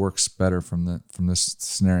 probably works better from this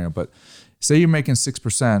scenario. But say you're making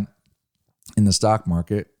 6% in the stock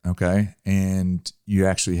market, okay, and you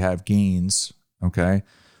actually have gains, okay,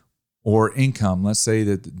 or income. Let's say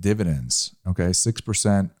that dividends, okay,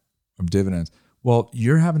 6% of dividends. Well,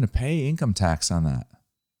 you're having to pay income tax on that.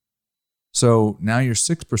 So now your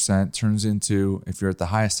 6% turns into, if you're at the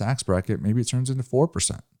highest tax bracket, maybe it turns into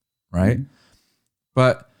 4%, right? Mm-hmm.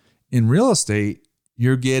 But in real estate,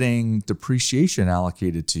 you're getting depreciation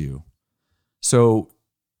allocated to you. So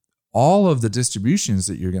all of the distributions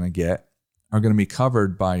that you're going to get are going to be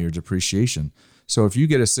covered by your depreciation. So if you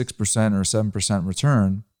get a 6% or 7%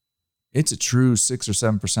 return, it's a true 6 or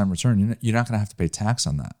 7% return. You're not going to have to pay tax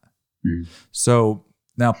on that. Mm. So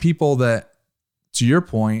now people that, to your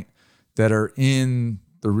point, that are in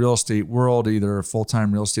the real estate world, either a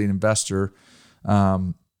full-time real estate investor,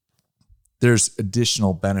 there's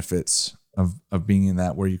additional benefits of being in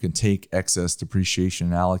that, where you can take excess depreciation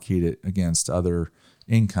and allocate it against other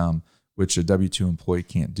income, which a W-2 employee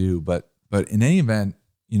can't do. But in any event,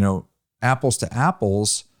 apples to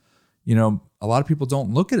apples, a lot of people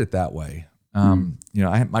don't look at it that way.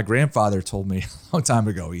 My grandfather told me a long time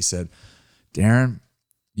ago, he said, Darren,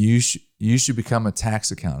 you should become a tax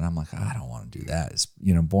accountant. I'm like, I don't want to do that. It's,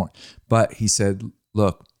 boring. But he said,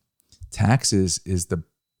 look, taxes is the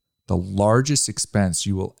largest expense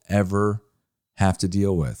you will ever have to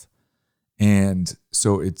deal with. And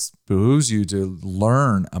so it behooves you to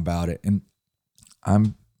learn about it. And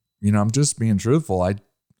I'm just being truthful. I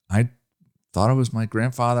thought it was my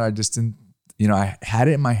grandfather. I just didn't, I had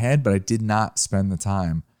it in my head, but I did not spend the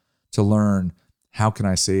time to learn how can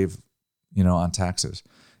I save, on taxes.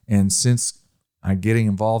 And since I'm getting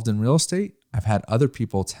involved in real estate, I've had other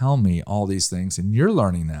people tell me all these things, and you're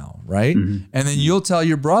learning now, right? Mm-hmm. And then you'll tell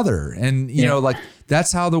your brother, and like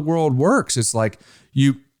that's how the world works. It's like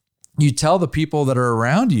you tell the people that are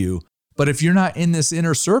around you, but if you're not in this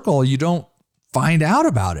inner circle, you don't find out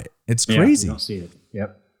about it. It's crazy. You don't see it.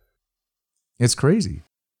 Yep. It's crazy.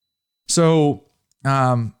 So,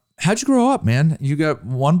 how'd you grow up, man? You got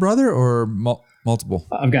one brother or multiple?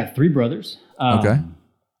 I've got 3 brothers. Okay.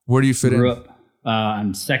 Where do you fit in? Grew up,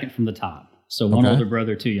 I'm second from the top. So one older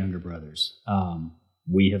brother, 2 younger brothers.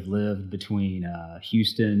 We have lived between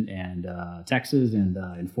Houston and Texas and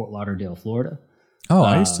in Fort Lauderdale, Florida. Oh,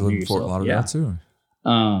 I used to live in Fort Lauderdale too.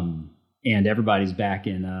 And everybody's back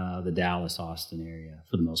in the Dallas, Austin area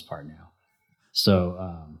for the most part now.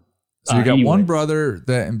 So you got one brother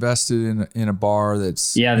that invested in a bar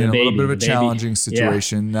that's in a little bit of a challenging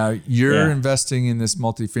situation. Yeah. Now you're investing in this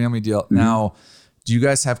multifamily deal. Mm-hmm. Now, do you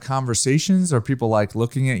guys have conversations? Are people like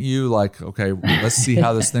looking at you like, okay, let's see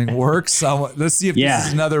how this thing works. So let's see if this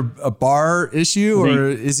is a bar issue, or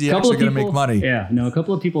is he actually going to make money? Yeah, no, a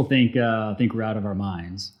couple of people think we're out of our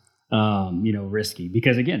minds. Risky,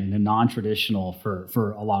 because again, they're non-traditional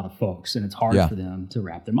for a lot of folks, and it's hard for them to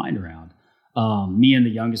wrap their mind around. Me and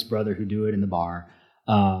the youngest brother who do it in the bar,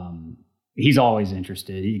 he's always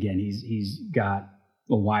interested. He's got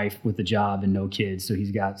a wife with a job and no kids, so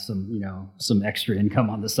he's got some extra income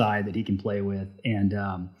on the side that he can play with, and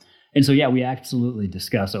so we absolutely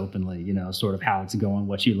discuss openly, sort of how it's going,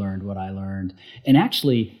 what you learned, what I learned, and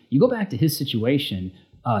actually, you go back to his situation.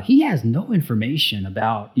 He has no information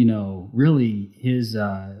about, really his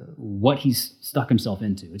what he's stuck himself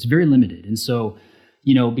into. It's very limited, and so.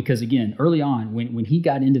 Because again, early on when he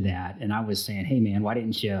got into that and I was saying, hey man, why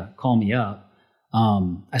didn't you call me up?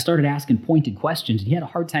 I started asking pointed questions and he had a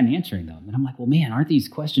hard time answering them. And I'm like, well, man, aren't these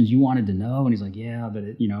questions you wanted to know? And he's like, yeah, but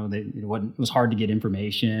it was hard to get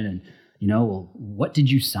information. And, well, what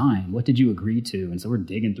did you sign? What did you agree to? And so we're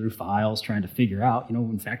digging through files trying to figure out,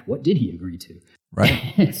 in fact, what did he agree to?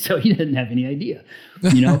 Right. So he didn't have any idea,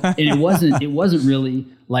 and it wasn't really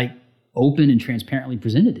like open and transparently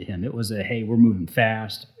presented to him. It was hey, we're moving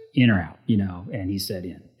fast, in or out, and he said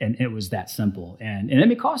in, and it was that simple. And it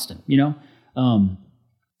may cost him,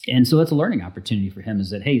 and so that's a learning opportunity for him, is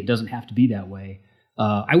that, hey, it doesn't have to be that way.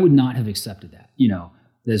 I would not have accepted that,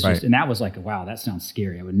 There's right. just, and that was like, wow, that sounds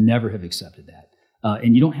scary. I would never have accepted that.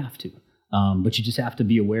 And you don't have to, but you just have to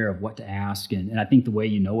be aware of what to ask. And I think the way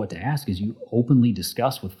you know what to ask is you openly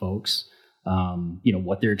discuss with folks,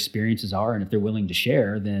 what their experiences are. And if they're willing to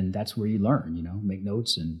share, then that's where you learn, make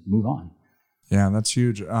notes and move on. Yeah, that's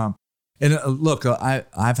huge. Look,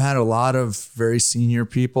 I've had a lot of very senior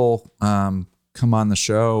people come on the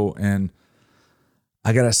show, and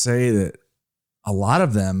I got to say that a lot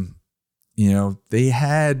of them, they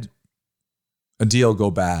had a deal go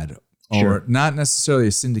bad, or not necessarily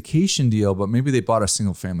a syndication deal, but maybe they bought a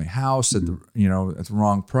single family house at the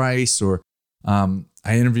wrong price. Or I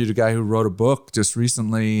interviewed a guy who wrote a book just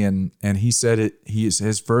recently, and he said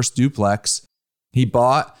his first duplex he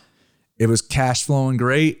bought, it was cash flowing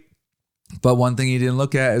great, but one thing he didn't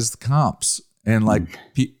look at is the comps. And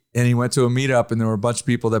and he went to a meetup, and there were a bunch of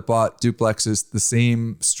people that bought duplexes the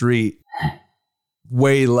same street,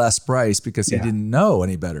 way less price, because he didn't know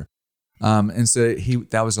any better. And so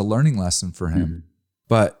that was a learning lesson for him. Mm-hmm.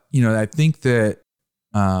 But, I think that,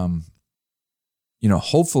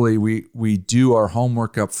 hopefully we do our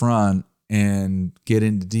homework up front and get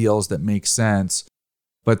into deals that make sense.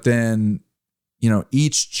 But then,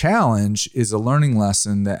 each challenge is a learning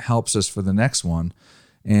lesson that helps us for the next one.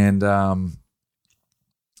 And,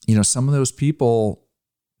 some of those people,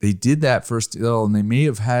 they did that first deal, and they may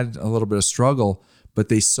have had a little bit of struggle, but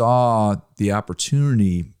they saw the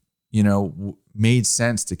opportunity, made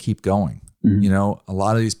sense to keep going. Mm-hmm. A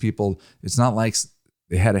lot of these people, it's not like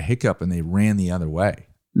they had a hiccup and they ran the other way.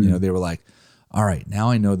 Mm-hmm. They were like, all right, now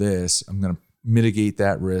I know this, I'm going to mitigate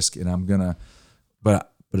that risk, and I'm going to,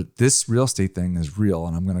 but this real estate thing is real,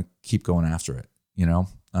 and I'm going to keep going after it,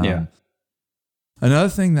 Another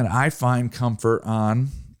thing that I find comfort on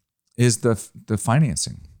is the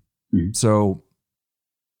financing. Mm-hmm. So,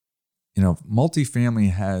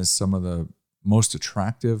 multifamily has some of the most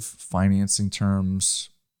attractive financing terms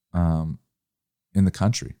in the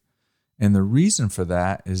country. And the reason for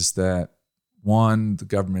that is that, one, the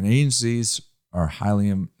government agencies are highly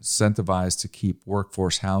incentivized to keep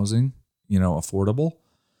workforce housing, affordable.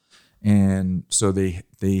 And so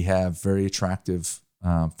they have very attractive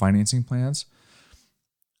financing plans.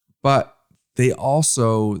 But they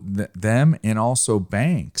also, them and also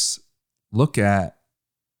banks, look at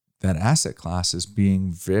that asset class as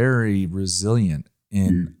being very resilient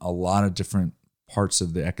in a lot of different parts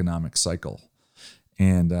of the economic cycle.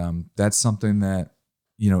 And that's something that,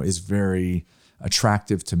 is very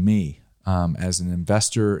attractive to me as an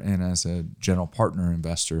investor and as a general partner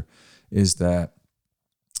investor, is that,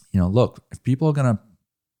 look, if people are going to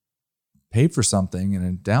pay for something in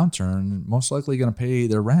a downturn, most likely going to pay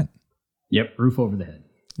their rent. Yep. Roof over the head.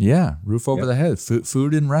 Yeah. Roof over the head,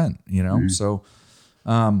 food and rent, Mm-hmm. So,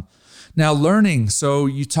 now learning. So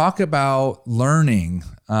you talk about learning,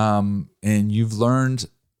 and you've learned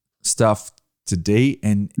stuff to date,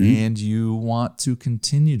 and you want to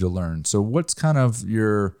continue to learn. So what's kind of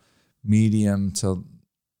your medium to,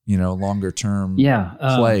 longer term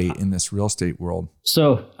play in this real estate world?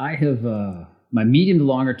 So I have my medium to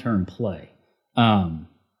longer term play.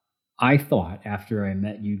 I thought after I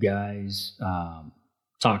met you guys,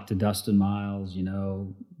 talked to Dustin Miles,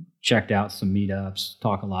 checked out some meetups,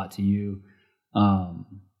 talk a lot to you,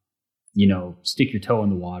 stick your toe in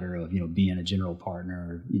the water of, being a general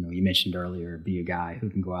partner. You mentioned earlier, be a guy who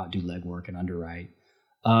can go out, do legwork and underwrite.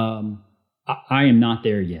 I am not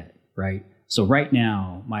there yet, right? So right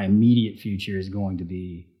now, my immediate future is going to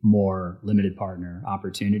be more limited partner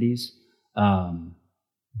opportunities.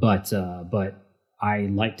 But I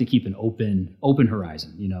like to keep an open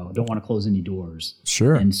horizon, don't want to close any doors.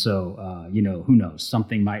 Sure. And so, who knows,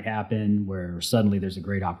 something might happen where suddenly there's a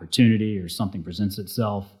great opportunity or something presents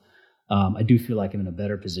itself. I do feel like I'm in a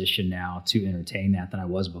better position now to entertain that than I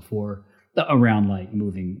was before, around like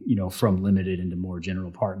moving, from limited into more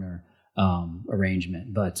general partner,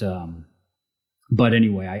 arrangement. But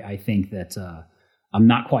anyway, I think that, I'm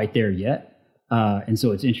not quite there yet. And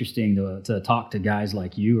so it's interesting to talk to guys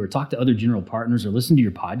like you, or talk to other general partners, or listen to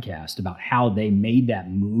your podcast about how they made that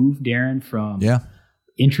move, Darren, from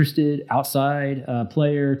interested outside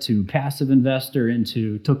player to passive investor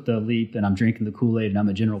into took the leap, and I'm drinking the Kool-Aid and I'm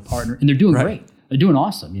a general partner, and they're doing great. They're doing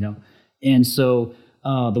awesome, And so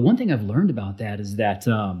the one thing I've learned about that is that,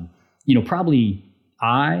 probably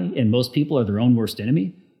I and most people are their own worst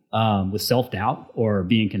enemy with self-doubt or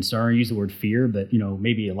being concerned. Use the word fear, but,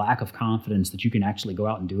 maybe a lack of confidence that you can actually go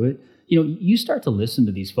out and do it. You start to listen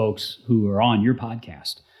to these folks who are on your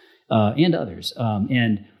podcast and others.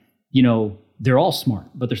 They're all smart,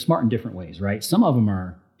 but they're smart in different ways, right? Some of them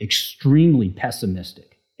are extremely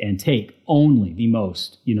pessimistic and take only the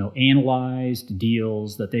most, analyzed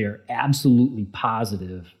deals that they are absolutely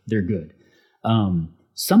positive they're good.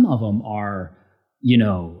 Some of them are,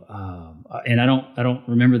 and I don't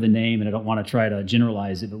remember the name, and I don't want to try to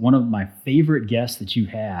generalize it, but one of my favorite guests that you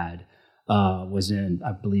had was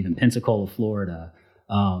I believe in Pensacola, Florida,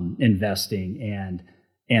 investing,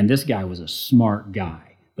 and this guy was a smart guy.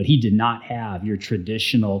 But he did not have your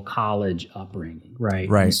traditional college upbringing, right?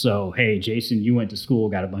 Right. And so, hey, Jason, you went to school,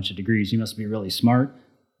 got a bunch of degrees. You must be really smart.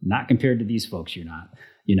 Not compared to these folks, you're not.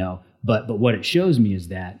 But what it shows me is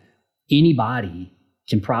that anybody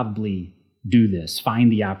can probably do this,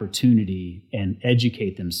 find the opportunity and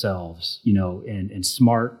educate themselves. And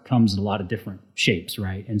smart comes in a lot of different shapes,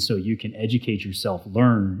 right? And so you can educate yourself,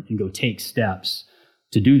 learn, and go take steps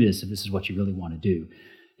to do this if this is what you really want to do.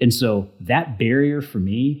 And so that barrier for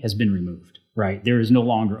me has been removed, right? There is no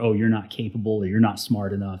longer, oh, you're not capable or you're not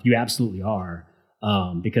smart enough. You absolutely are,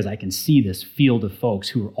 because I can see this field of folks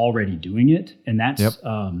who are already doing it. And that's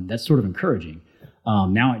sort of encouraging.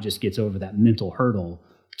 Now it just gets over that mental hurdle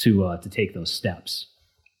to take those steps.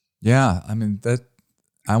 Yeah. I mean,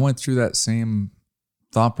 I went through that same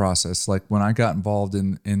thought process. Like when I got involved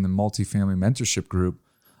in the multifamily mentorship group,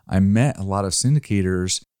 I met a lot of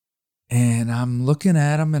syndicators. And I'm looking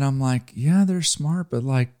at them and I'm like, yeah, they're smart, but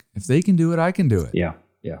like, if they can do it, I can do it. Yeah.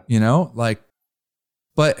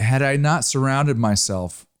 But had I not surrounded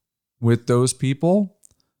myself with those people,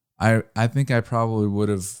 I think I probably would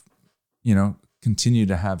have, continued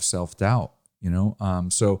to have self-doubt,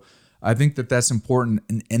 So I think that's important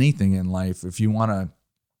in anything in life. If you want to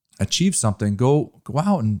achieve something, go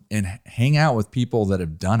out and hang out with people that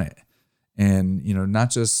have done it. And, not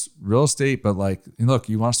just real estate, but like, look,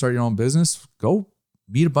 you want to start your own business, go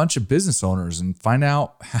meet a bunch of business owners and find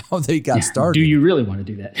out how they got started. Do you really want to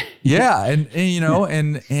do that? Yeah.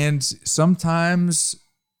 And sometimes,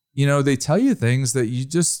 they tell you things that you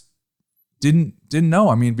just didn't know.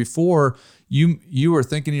 I mean, before you were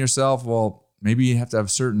thinking to yourself, well, maybe you have to have a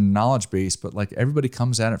certain knowledge base, but like everybody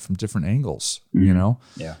comes at it from different angles,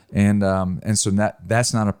 Yeah. And so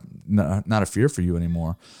that's not a fear for you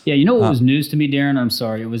anymore. Yeah. What was news to me, Darren? I'm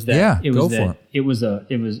sorry. It was that. Yeah, it was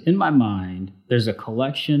in my mind. There's a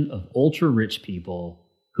collection of ultra rich people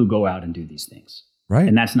who go out and do these things. Right.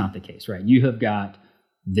 And that's not the case, right? You have got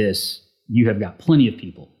plenty of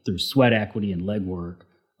people through sweat equity and legwork,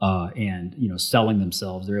 and selling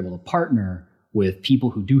themselves. They're able to partner with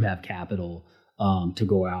people who do have capital to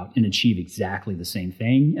go out and achieve exactly the same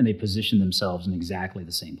thing, and they position themselves in exactly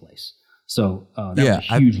the same place. So that was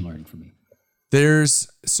a huge learning for me.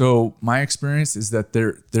 So my experience is that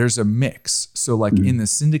there's a mix. So like in the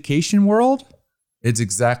syndication world, it's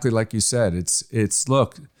exactly like you said. It's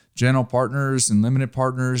look, general partners and limited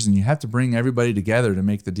partners, and you have to bring everybody together to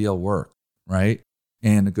make the deal work, right?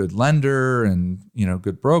 And a good lender and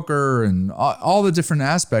good broker and all the different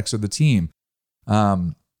aspects of the team.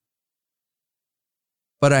 But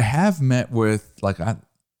I have met with,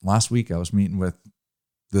 last week I was meeting with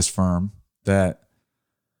this firm that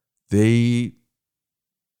they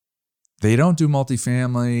don't do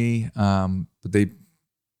multifamily, but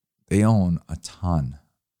they own a ton.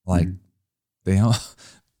 Like they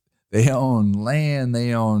own land,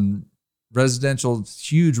 they own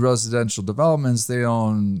huge residential developments, they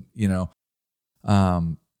own,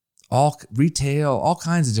 all retail, all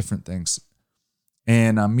kinds of different things.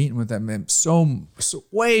 And I'm meeting with them, so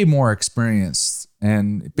way more experienced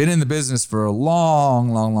and been in the business for a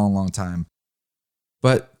long time.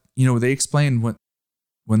 But, they explain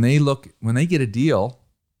when they get a deal,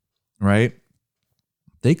 right,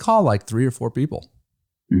 they call like 3 or 4 people,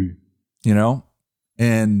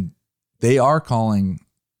 and they are calling,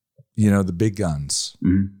 the big guns,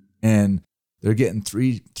 and they're getting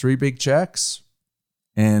three big checks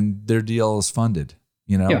and their deal is funded.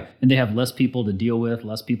 Yeah, and they have less people to deal with,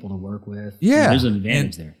 less people to work with. Yeah, there's an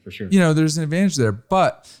advantage there for sure. There's an advantage there,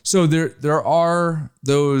 but so there are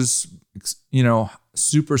those,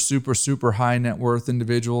 super high net worth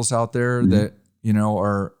individuals out there that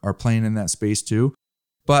are playing in that space too.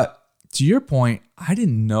 But to your point, I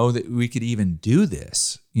didn't know that we could even do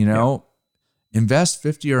this. Invest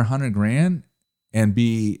 50 or 100 grand and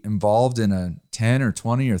be involved in a 10 or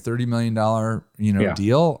 20 or $30 million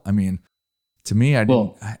deal. I mean, to me,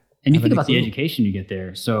 And you think about the education you get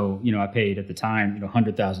there. So, I paid at the time,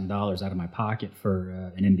 $100,000 out of my pocket for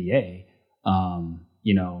an MBA.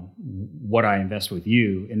 What I invest with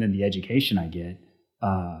you and then the education I get,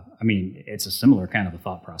 it's a similar kind of a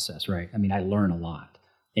thought process, right? I learn a lot.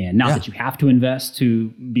 And not that you have to invest to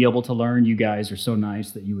be able to learn. You guys are so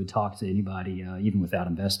nice that you would talk to anybody, even without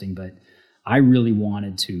investing. But I really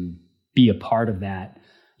wanted to be a part of that,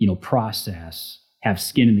 process, have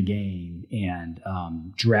skin in the game, and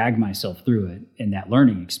drag myself through it in that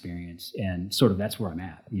learning experience. And sort of that's where I'm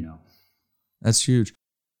at, That's huge.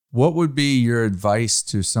 What would be your advice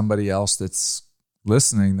to somebody else that's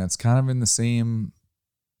listening that's kind of in the same,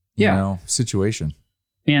 situation?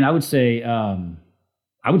 And I would say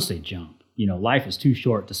jump. Life is too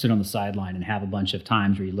short to sit on the sideline and have a bunch of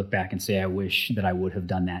times where you look back and say, I wish that I would have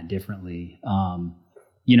done that differently.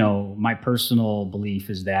 My personal belief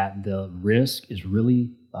is that the risk is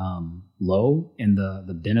really low and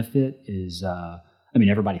the benefit is,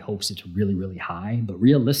 everybody hopes it's really, really high, but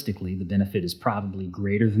realistically, the benefit is probably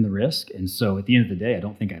greater than the risk. And so at the end of the day, I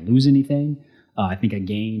don't think I lose anything. I think I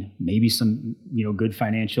gain maybe some, good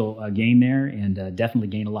financial gain there, and definitely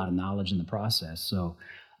gain a lot of knowledge in the process. So,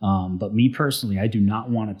 but me personally, I do not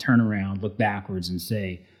want to turn around, look backwards and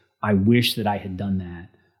say, I wish that I had done that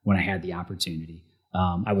when I had the opportunity.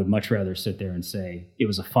 I would much rather sit there and say, it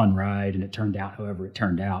was a fun ride and it turned out however it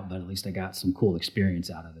turned out, but at least I got some cool experience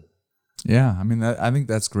out of it. Yeah. I think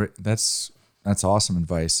that's great. That's awesome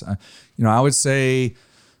advice. I would say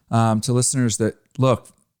to listeners that, look,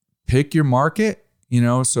 pick your market,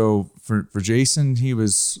 so for Jason, he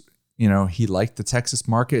was, he liked the Texas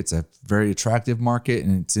market. It's a very attractive market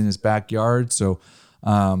and it's in his backyard. So,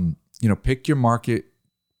 pick your market,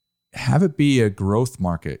 have it be a growth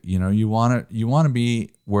market. You want to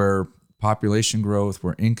be where population growth,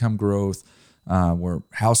 where income growth, where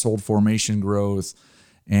household formation growth,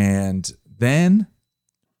 and then,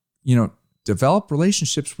 develop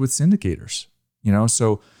relationships with syndicators,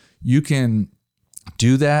 so you can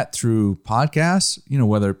do that through podcasts,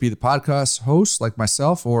 whether it be the podcast host like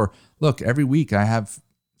myself, or look, every week I have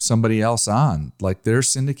somebody else on, like they're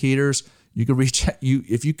syndicators. You can reach out,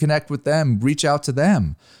 if you connect with them, reach out to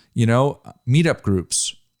them, meetup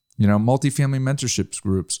groups, multifamily mentorships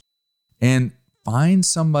groups, and find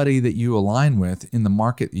somebody that you align with in the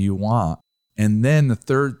market that you want. And then the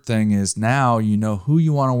third thing is, now you know who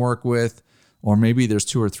you want to work with, or maybe there's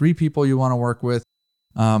 2 or 3 people you want to work with.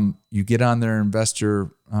 You get on their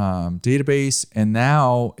investor database, and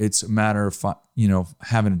now it's a matter of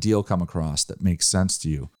having a deal come across that makes sense to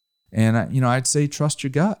you. And I'd say trust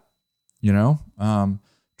your gut.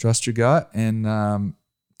 Trust your gut, and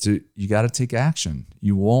you got to take action.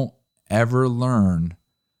 You won't ever learn,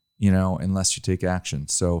 unless you take action.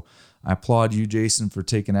 So I applaud you, Jason, for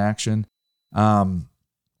taking action. Kind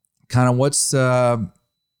of what's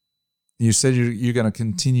you said you're going to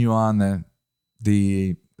continue on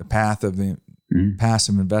the path of the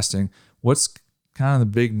passive investing. What's kind of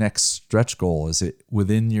the big next stretch goal? Is it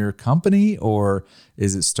within your company, or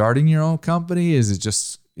is it starting your own company? Is it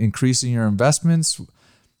just increasing your investments?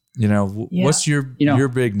 What's your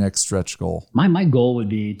big next stretch goal? My goal would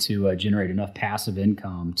be to generate enough passive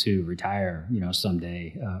income to retire,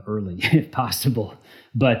 someday early if possible.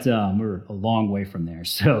 But we're a long way from there.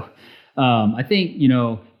 So I think,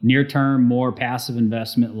 near term, more passive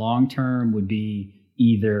investment. Long term would be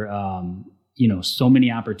either, so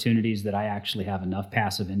many opportunities that I actually have enough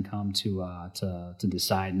passive income to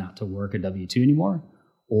decide not to work a W-2 anymore,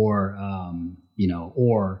 or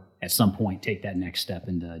at some point take that next step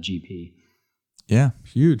into GP. Yeah,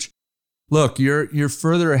 huge. Look, you're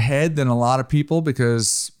further ahead than a lot of people,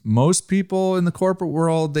 because most people in the corporate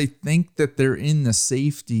world, they think that they're in the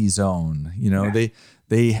safety zone.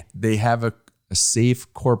 They have a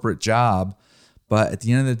safe corporate job, but at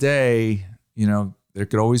the end of the day, there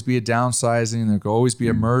could always be a downsizing, there could always be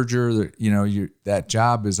a merger. That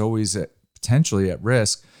job is always potentially at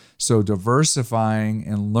risk. So diversifying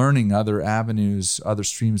and learning other avenues, other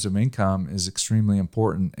streams of income is extremely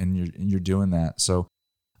important, and you're doing that. So,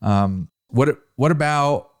 what do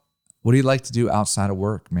you like to do outside of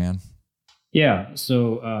work, man? Yeah,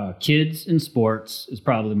 so kids and sports is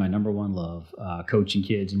probably my number one love. Coaching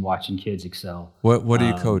kids and watching kids excel. What do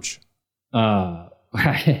you coach? I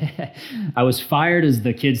was fired as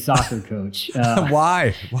the kids soccer coach.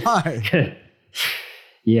 Why?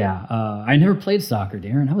 Yeah, I never played soccer,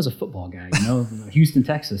 Darren. I was a football guy, Houston,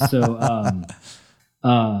 Texas. So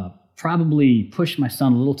probably pushed my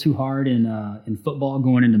son a little too hard in football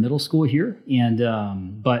going into middle school here,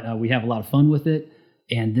 and but we have a lot of fun with it.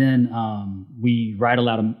 And then we ride a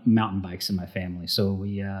lot of mountain bikes in my family. So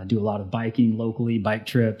we do a lot of biking locally, bike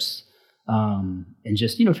trips, and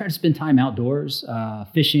just, try to spend time outdoors,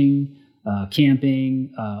 fishing,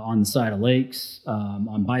 camping, on the side of lakes,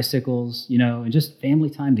 on bicycles, and just family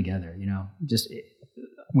time together, just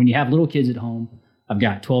when you have little kids at home. I've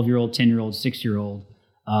got 12-year-old, 10-year-old, 6-year-old,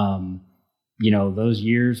 those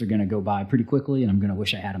years are going to go by pretty quickly, and I'm going to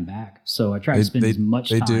wish I had them back. So I try to spend as much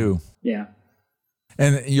time. They do. Yeah.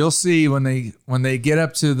 And you'll see when they get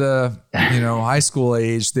up to the, high school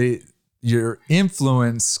age, your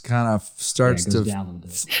influence kind of starts to,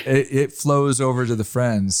 it flows over to the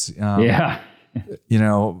friends. Mom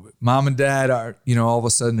and dad are, all of a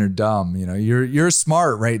sudden they're dumb. You're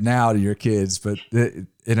smart right now to your kids, but it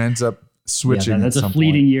ends up switching. That's a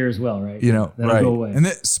fleeting year as well, right? That'll go away. And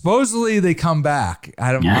supposedly they come back.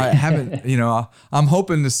 I haven't, I'm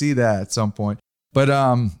hoping to see that at some point. But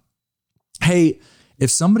hey, if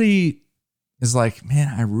somebody is like, man,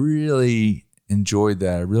 I really enjoyed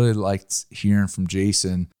that, I really liked hearing from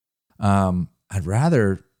Jason, I'd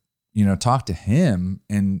rather, talk to him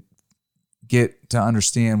and get to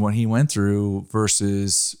understand what he went through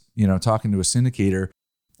versus, talking to a syndicator.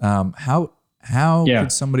 How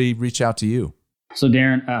could somebody reach out to you? So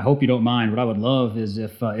Darren, I hope you don't mind. What I would love is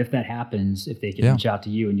if that happens, if they can reach out to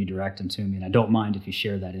you and you direct them to me. And I don't mind if you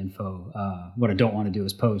share that info. What I don't want to do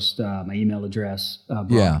is post my email address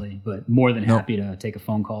broadly, but more than happy to take a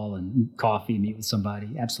phone call and coffee, meet with somebody.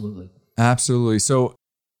 Absolutely. Absolutely. So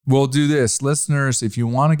we'll do this. Listeners, if you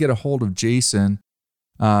want to get a hold of Jason,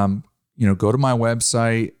 go to my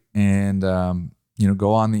website and,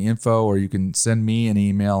 go on the info, or you can send me an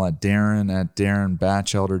email at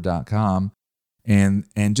darren@darrenbatchelder.com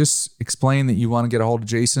and just explain that you want to get a hold of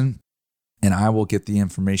Jason, and I will get the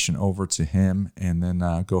information over to him and then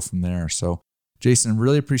go from there. So Jason,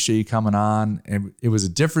 really appreciate you coming on. It was a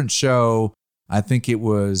different show. I think it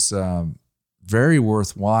was very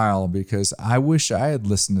worthwhile because I wish I had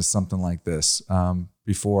listened to something like this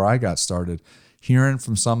before I got started, hearing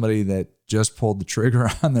from somebody that just pulled the trigger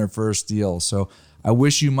on their first deal. So I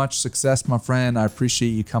wish you much success, my friend. I appreciate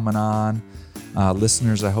you coming on.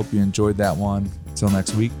 Listeners, I hope you enjoyed that one. Until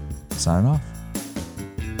next week, signing off.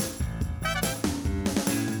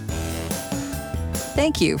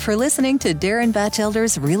 Thank you for listening to Darren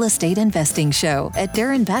Batchelder's Real Estate Investing Show at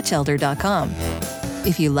darrenbatchelder.com.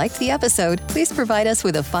 If you liked the episode, please provide us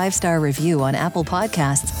with a 5-star review on Apple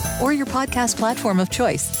Podcasts or your podcast platform of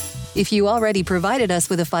choice. If you already provided us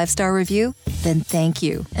with a 5-star review, then thank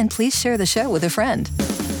you, and please share the show with a friend.